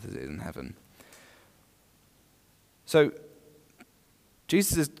done on earth as it is in heaven. So,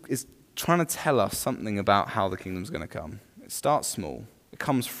 Jesus is trying to tell us something about how the kingdom's going to come. It starts small. It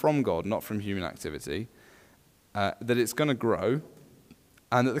comes from God, not from human activity. That it's going to grow,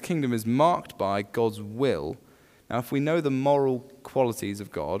 and that the kingdom is marked by God's will. Now, if we know the moral qualities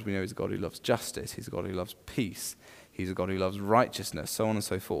of God, we know he's a God who loves justice, he's a God who loves peace, he's a God who loves righteousness, so on and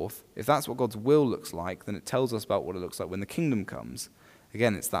so forth. If that's what God's will looks like, then it tells us about what it looks like when the kingdom comes.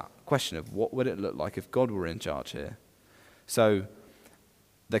 Again, it's that question of what would it look like if God were in charge here? So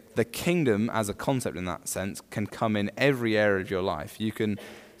the kingdom as a concept in that sense can come in every area of your life. You can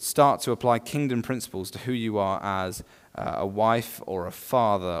start to apply kingdom principles to who you are as a wife or a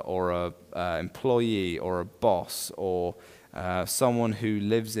father or a employee or a boss or someone who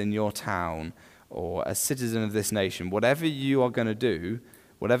lives in your town or a citizen of this nation. Whatever you are going to do,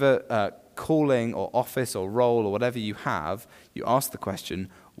 whatever calling or office or role or whatever you have, you ask the question,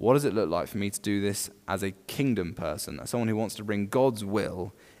 what does it look like for me to do this as a kingdom person, as someone who wants to bring God's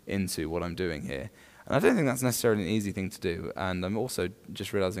will into what I'm doing here? And I don't think that's necessarily an easy thing to do, and I'm also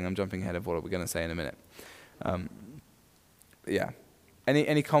just realizing I'm jumping ahead of what we're going to say in a minute.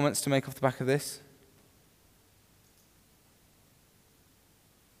 Any comments to make off the back of this?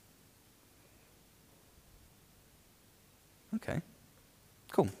 Okay,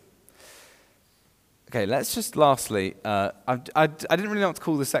 cool. Okay, let's just lastly, I didn't really know what to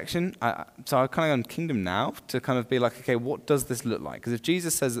call this section, so I kind of gone kingdom now to kind of be like, okay, what does this look like? Because if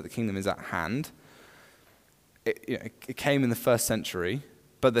Jesus says that the kingdom is at hand, it came in the first century,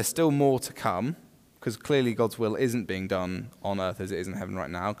 but there's still more to come, because clearly God's will isn't being done on earth as it is in heaven right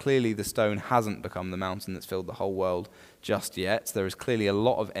now. Clearly the stone hasn't become the mountain that's filled the whole world just yet. There is clearly a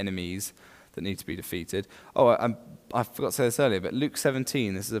lot of enemies that need to be defeated. I forgot to say this earlier, but Luke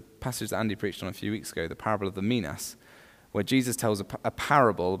 17, this is a passage that Andy preached on a few weeks ago, the parable of the minas, where Jesus tells a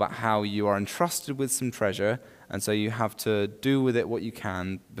parable about how you are entrusted with some treasure, and so you have to do with it what you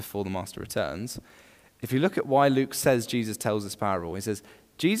can before the master returns. If you look at why Luke says Jesus tells this parable, he says,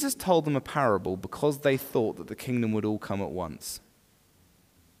 Jesus told them a parable because they thought that the kingdom would all come at once.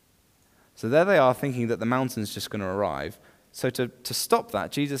 So there they are thinking that the mountain's just going to arrive. So to stop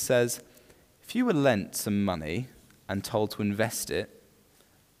that, Jesus says, if you were lent some money and told to invest it,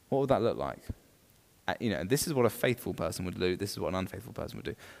 what would that look like? This is what a faithful person would do. This is what an unfaithful person would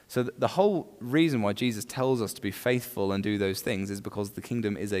do. So the whole reason why Jesus tells us to be faithful and do those things is because the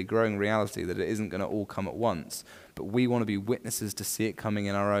kingdom is a growing reality, that it isn't going to all come at once. But we want to be witnesses to see it coming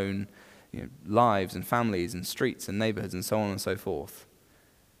in our own lives and families and streets and neighborhoods and so on and so forth.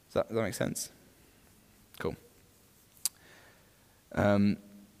 Does that make sense? Cool.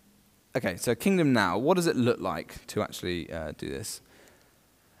 Okay, so kingdom now. What does it look like to actually do this?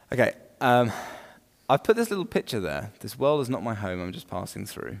 Okay, I've put this little picture there. This world is not my home, I'm just passing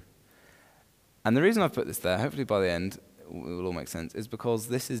through. And the reason I've put this there, hopefully by the end it will all make sense, is because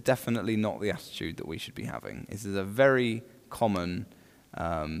this is definitely not the attitude that we should be having. This is a very common,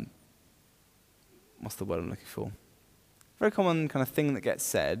 what's the word I'm looking for? Very common kind of thing that gets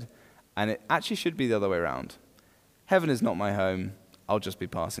said, and it actually should be the other way around. Heaven is not my home, I'll just be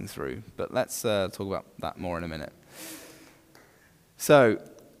passing through. But let's talk about that more in a minute. So,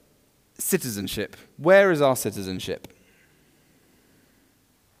 citizenship. Where is our citizenship?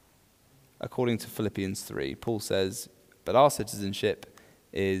 According to Philippians 3, Paul says, but our citizenship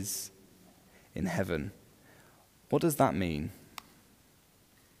is in heaven. What does that mean?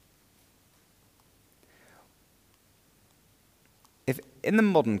 If in the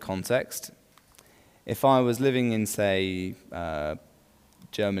modern context, if I was living in, say,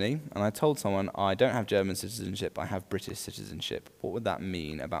 Germany, and I told someone, I don't have German citizenship, I have British citizenship, what would that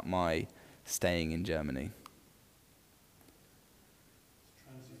mean about my staying in Germany?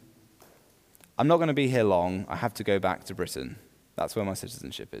 I'm not going to be here long, I have to go back to Britain. That's where my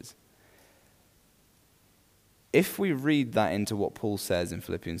citizenship is. If we read that into what Paul says in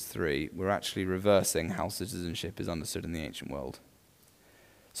Philippians 3, we're actually reversing how citizenship is understood in the ancient world.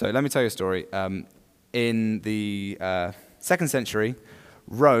 So let me tell you a story. In the 2nd century,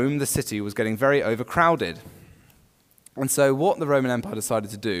 Rome, the city, was getting very overcrowded. And so what the Roman Empire decided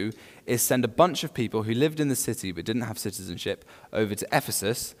to do is send a bunch of people who lived in the city but didn't have citizenship over to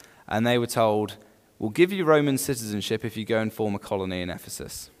Ephesus, and they were told, we'll give you Roman citizenship if you go and form a colony in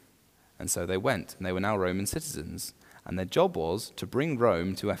Ephesus. And so they went, and they were now Roman citizens, and their job was to bring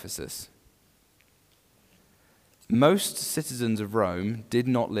Rome to Ephesus. Most citizens of Rome did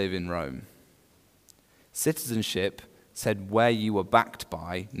not live in Rome. Citizenship said where you were backed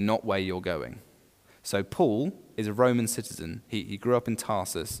by, not where you're going. So Paul is a Roman citizen. He grew up in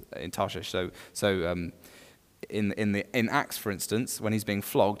Tarshish. In Acts, for instance, when he's being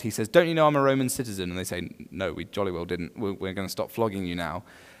flogged, he says, "Don't you know I'm a Roman citizen?" And they say, "No, we jolly well didn't. We're going to stop flogging you now."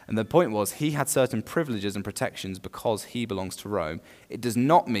 And the point was, he had certain privileges and protections because he belongs to Rome. It does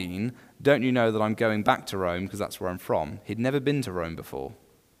not mean, "Don't you know that I'm going back to Rome because that's where I'm from?" He'd never been to Rome before.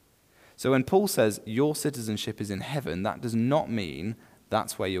 So when Paul says your citizenship is in heaven, that does not mean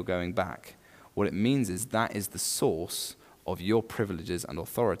that's where you're going back. What it means is that is the source of your privileges and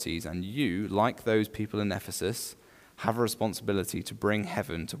authorities, and you, like those people in Ephesus, have a responsibility to bring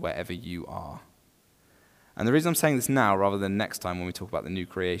heaven to wherever you are. And the reason I'm saying this now rather than next time when we talk about the new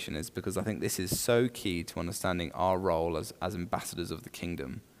creation is because I think this is so key to understanding our role as ambassadors of the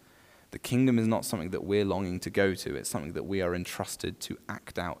kingdom. The kingdom is not something that we're longing to go to. It's something that we are entrusted to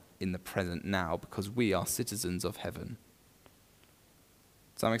act out in the present now because we are citizens of heaven.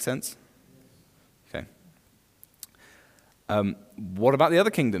 Does that make sense? Okay. What about the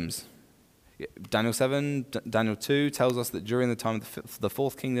other kingdoms? Daniel 7, Daniel 2 tells us that during the time of the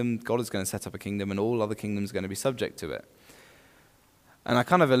fourth kingdom, God is going to set up a kingdom and all other kingdoms are going to be subject to it. And I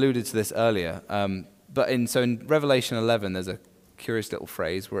kind of alluded to this earlier, but in Revelation 11, there's a curious little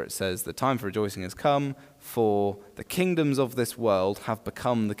phrase where it says, "The time for rejoicing has come, for the kingdoms of this world have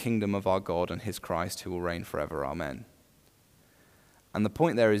become the kingdom of our God and his Christ, who will reign forever. Amen." And the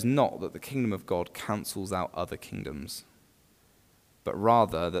point there is not that the kingdom of God cancels out other kingdoms. but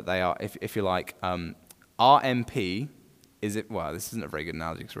rather that they are, if you like, our MP is it. Well, this isn't a very good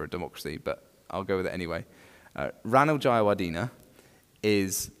analogy because we're a democracy, but I'll go with it anyway. Ranil Jayawadena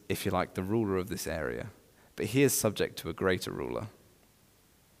is, if you like, the ruler of this area, but he is subject to a greater ruler.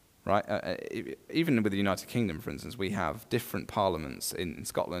 Right? Even with the United Kingdom, for instance, we have different parliaments in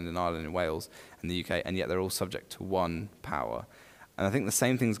Scotland and Ireland and Wales and the UK, and yet they're all subject to one power. And I think the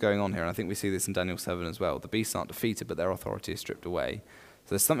same thing's going on here, and I think we see this in Daniel 7 as well. The beasts aren't defeated, but their authority is stripped away. So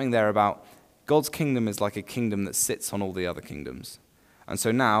there's something there about God's kingdom is like a kingdom that sits on all the other kingdoms. And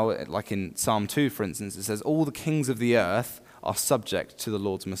so now, like in Psalm 2, for instance, it says, all the kings of the earth are subject to the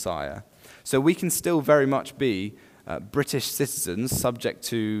Lord's Messiah. So we can still very much be British citizens subject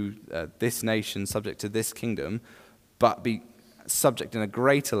to this nation, subject to this kingdom, but be subject in a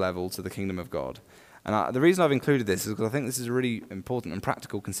greater level to the kingdom of God. And the reason I've included this is because I think this is a really important and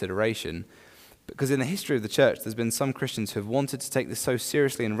practical consideration, because in the history of the church, there's been some Christians who have wanted to take this so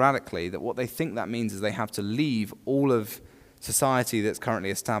seriously and radically that what they think that means is they have to leave all of society that's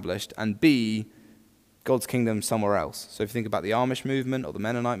currently established and be God's kingdom somewhere else. So if you think about the Amish movement or the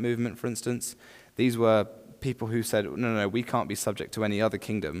Mennonite movement, for instance, these were people who said, no, we can't be subject to any other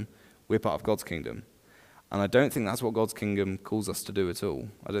kingdom. We're part of God's kingdom. And I don't think that's what God's kingdom calls us to do at all.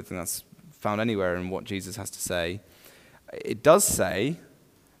 I don't think that's found anywhere in what Jesus has to say. It does say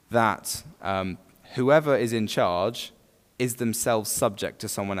that whoever is in charge is themselves subject to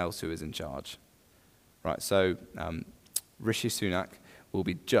someone else who is in charge. Right, so Rishi Sunak will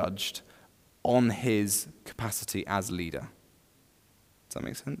be judged on his capacity as leader. Does that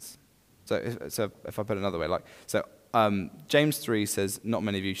make sense? So if I put it another way, James 3 says, not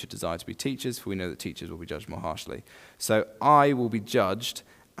many of you should desire to be teachers, for we know that teachers will be judged more harshly. So I will be judged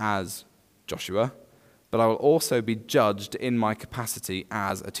as Joshua, but I will also be judged in my capacity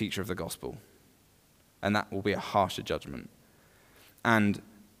as a teacher of the gospel. And that will be a harsher judgment. And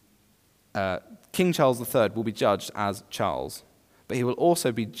King Charles III will be judged as Charles, but he will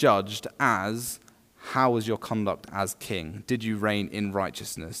also be judged as, how was your conduct as king? Did you reign in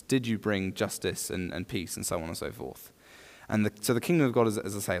righteousness? Did you bring justice and peace and so on and so forth? And so the kingdom of God is,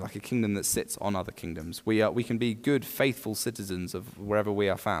 as I say, like a kingdom that sits on other kingdoms. We can be good, faithful citizens of wherever we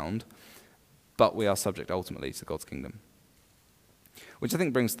are found, but we are subject ultimately to God's kingdom. Which I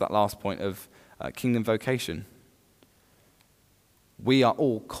think brings to that last point of kingdom vocation. We are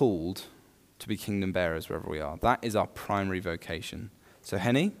all called to be kingdom bearers wherever we are. That is our primary vocation. So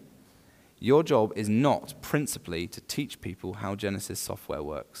Henny, your job is not principally to teach people how Genesis software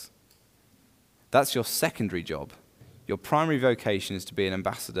works. That's your secondary job. Your primary vocation is to be an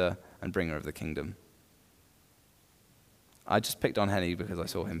ambassador and bringer of the kingdom. I just picked on Henny because I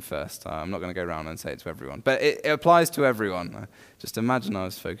saw him first. I'm not going to go around and say it to everyone. But it applies to everyone. Just imagine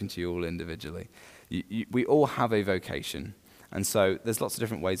I've spoken to you all individually. We all have a vocation. And so there's lots of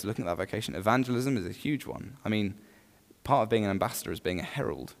different ways of looking at that vocation. Evangelism is a huge one. I mean, part of being an ambassador is being a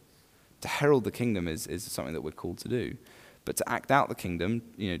herald. To herald the kingdom is something that we're called to do. But to act out the kingdom,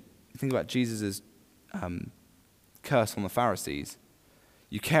 think about Jesus' curse on the Pharisees.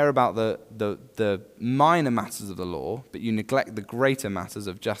 You care about the minor matters of the law, but you neglect the greater matters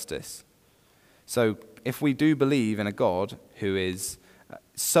of justice. So if we do believe in a God who is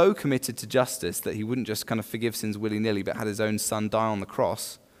so committed to justice that he wouldn't just kind of forgive sins willy-nilly, but had his own son die on the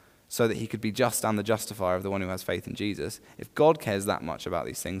cross so that he could be just and the justifier of the one who has faith in Jesus, if God cares that much about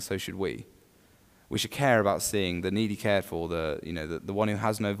these things, so should we. We should care about seeing the needy cared for, the one who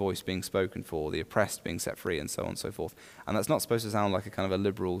has no voice being spoken for, the oppressed being set free, and so on and so forth. And that's not supposed to sound like a kind of a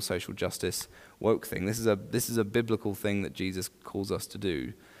liberal social justice woke thing. This is a biblical thing that Jesus calls us to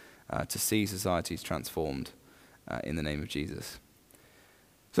do, to see societies transformed in the name of Jesus.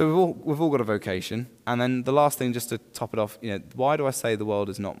 So we've all got a vocation. And then the last thing, just to top it off, why do I say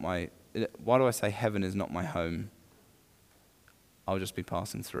why do I say heaven is not my home? I'll just be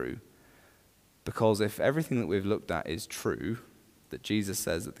passing through. Because if everything that we've looked at is true, that Jesus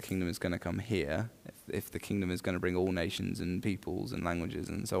says that the kingdom is going to come here, if the kingdom is going to bring all nations and peoples and languages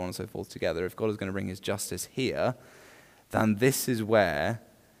and so on and so forth together, if God is going to bring his justice here, then this is where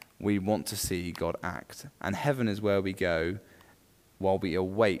we want to see God act. And heaven is where we go while we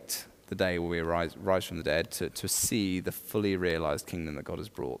await the day where we rise from the dead to see the fully realized kingdom that God has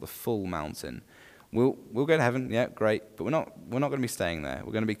brought, the full mountain. We'll go to heaven, yeah, great, but we're not going to be staying there.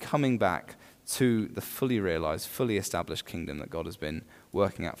 We're going to be coming back to the fully realized, fully established kingdom that God has been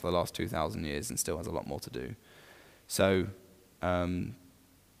working at for the last 2,000 years and still has a lot more to do. So, yeah,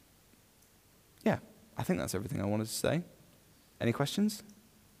 I think that's everything I wanted to say. Any questions?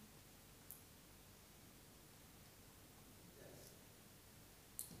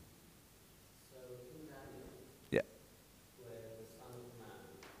 So in Daniel, Yeah. where the son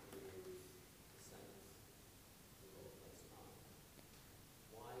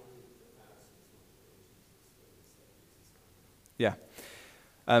Yeah.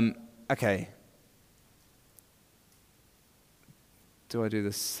 Okay. Do I do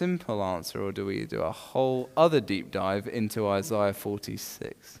the simple answer, or do we do a whole other deep dive into Isaiah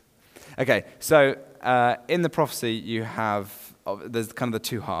 46? Okay, so in the prophecy you have, there's kind of the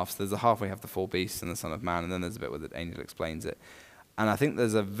two halves. There's the half where you have the four beasts and the Son of Man, and then there's a bit where the angel explains it. And I think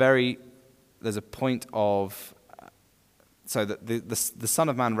there's a point of, so that the Son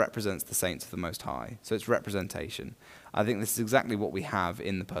of Man represents the saints of the Most High. So it's representation. I think this is exactly what we have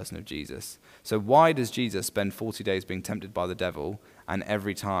in the person of Jesus. So why does Jesus spend 40 days being tempted by the devil and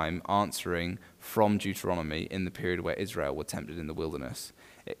every time answering from Deuteronomy in the period where Israel were tempted in the wilderness?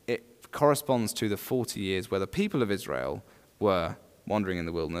 It corresponds to the 40 years where the people of Israel were wandering in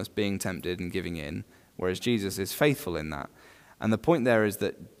the wilderness, being tempted and giving in, whereas Jesus is faithful in that. And the point there is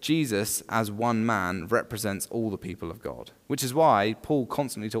that Jesus, as one man, represents all the people of God, which is why Paul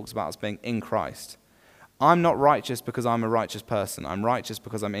constantly talks about us being in Christ. I'm not righteous because I'm a righteous person. I'm righteous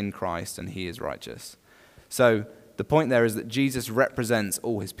because I'm in Christ and he is righteous. So the point there is that Jesus represents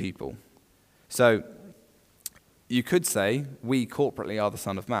all his people. So you could say we corporately are the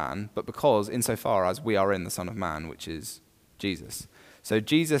Son of Man, but because insofar as we are in the Son of Man, which is Jesus. So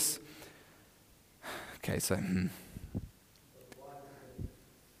Jesus, okay, so...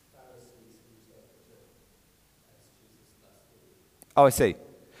 Oh, I see.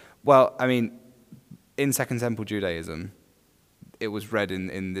 Well, I mean, in Second Temple Judaism, it was read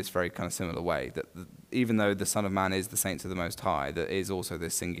in this very kind of similar way, that even though the Son of Man is the saints of the Most High, there is also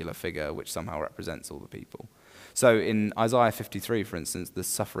this singular figure which somehow represents all the people. So in Isaiah 53, for instance, the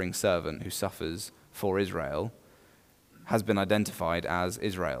suffering servant who suffers for Israel has been identified as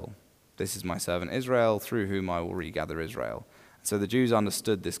Israel. This is my servant Israel, through whom I will regather Israel. So the Jews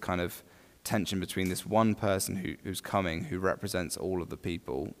understood this kind of tension between this one person who's coming, who represents all of the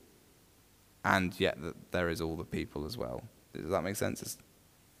people, and yet that there is all the people as well. Does that make sense?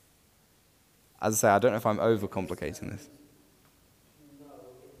 As I say, I don't know if I'm overcomplicating this.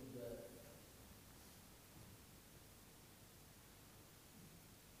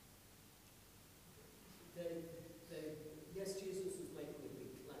 Yes, Jesus was making a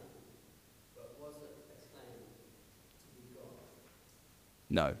big claim, but was it a claim to be God?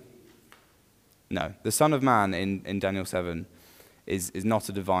 No. No. The Son of Man in Daniel 7 is not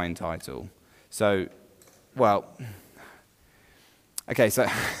a divine title. So, well, okay, so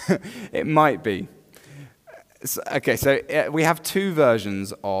it might be. Okay, so we have two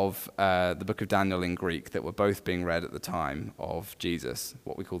versions of the book of Daniel in Greek that were both being read at the time of Jesus,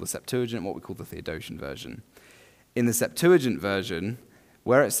 what we call the Septuagint and what we call the Theodotion version. In the Septuagint version,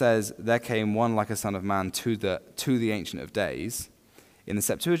 where it says, there came one like a son of man to the Ancient of Days, in the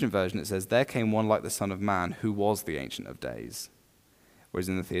Septuagint version it says, there came one like the Son of Man who was the Ancient of Days. Whereas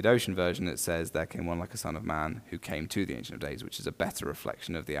in the Theodotion version it says, there came one like a Son of Man who came to the Ancient of Days, which is a better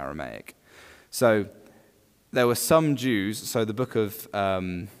reflection of the Aramaic. So there were some Jews, so the book of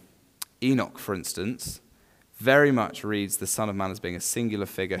Enoch, for instance, very much reads the Son of Man as being a singular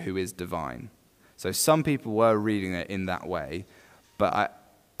figure who is divine. So some people were reading it in that way, but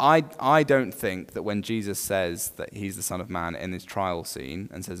I don't think that when Jesus says that he's the Son of Man in his trial scene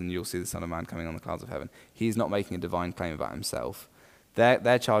and says, and you'll see the Son of Man coming on the clouds of heaven, he's not making a divine claim about himself.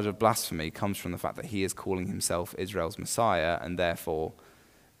 Their charge of blasphemy comes from the fact that he is calling himself Israel's Messiah, and therefore,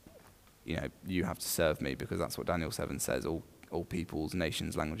 you have to serve me, because that's what Daniel 7 says. All peoples,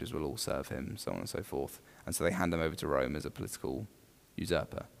 nations, languages will all serve him, so on and so forth. And so they hand him over to Rome as a political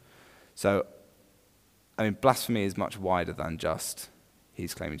usurper. So, I mean, blasphemy is much wider than just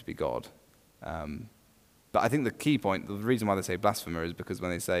he's claiming to be God. But I think the key point, the reason why they say blasphemer is because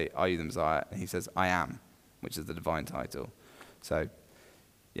when they say, are you the Messiah? And he says, I am, which is the divine title. So,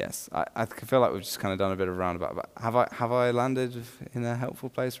 yes, I feel like we've just kind of done a bit of a roundabout. But have I landed in a helpful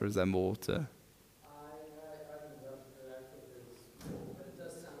place, or is there more to... I think there's more, but it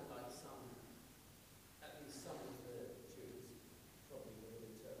does sound like at least some of the Jews probably would have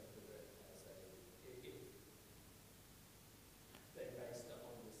interpreted it as if they based it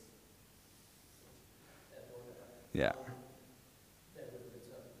on this, Yeah. they would have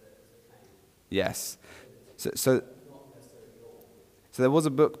interpreted it as a claim. Yes. So there was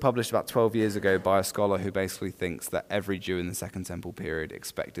a book published about 12 years ago by a scholar who basically thinks that every Jew in the Second Temple period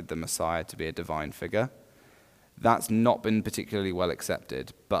expected the Messiah to be a divine figure. That's not been particularly well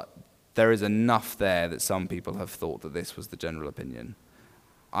accepted, but there is enough there that some people have thought that this was the general opinion.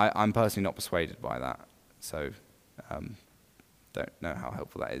 I'm personally not persuaded by that, so don't know how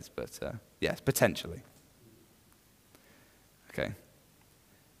helpful that is, but yes, potentially. Okay.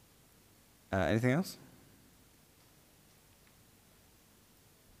 Anything else?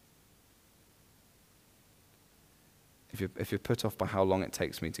 If if you're put off by how long it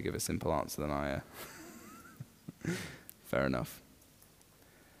takes me to give a simple answer, then I fair enough.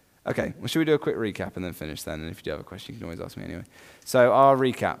 Okay, well, should we do a quick recap and then finish then? And if you do have a question, you can always ask me anyway. So our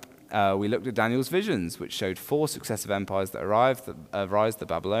recap. We looked at Daniel's visions, which showed 4 successive empires that arise, the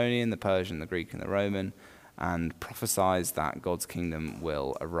Babylonian, the Persian, the Greek, and the Roman, and prophesies that God's kingdom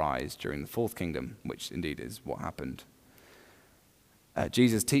will arise during the 4th kingdom, which indeed is what happened.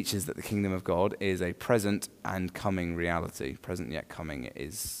 Jesus teaches that the kingdom of God is a present and coming reality. Present yet coming. It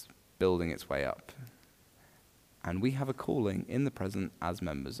is building its way up. And we have a calling in the present as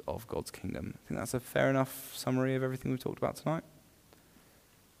members of God's kingdom. I think that's a fair enough summary of everything we've talked about tonight.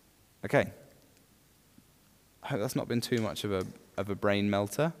 Okay. I hope that's not been too much of a brain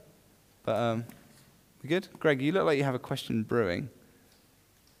melter. But we good? Greg, you look like you have a question brewing.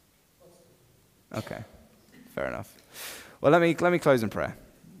 Okay. Fair enough. Well, let me close in prayer.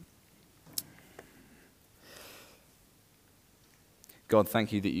 God,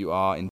 thank you that you are in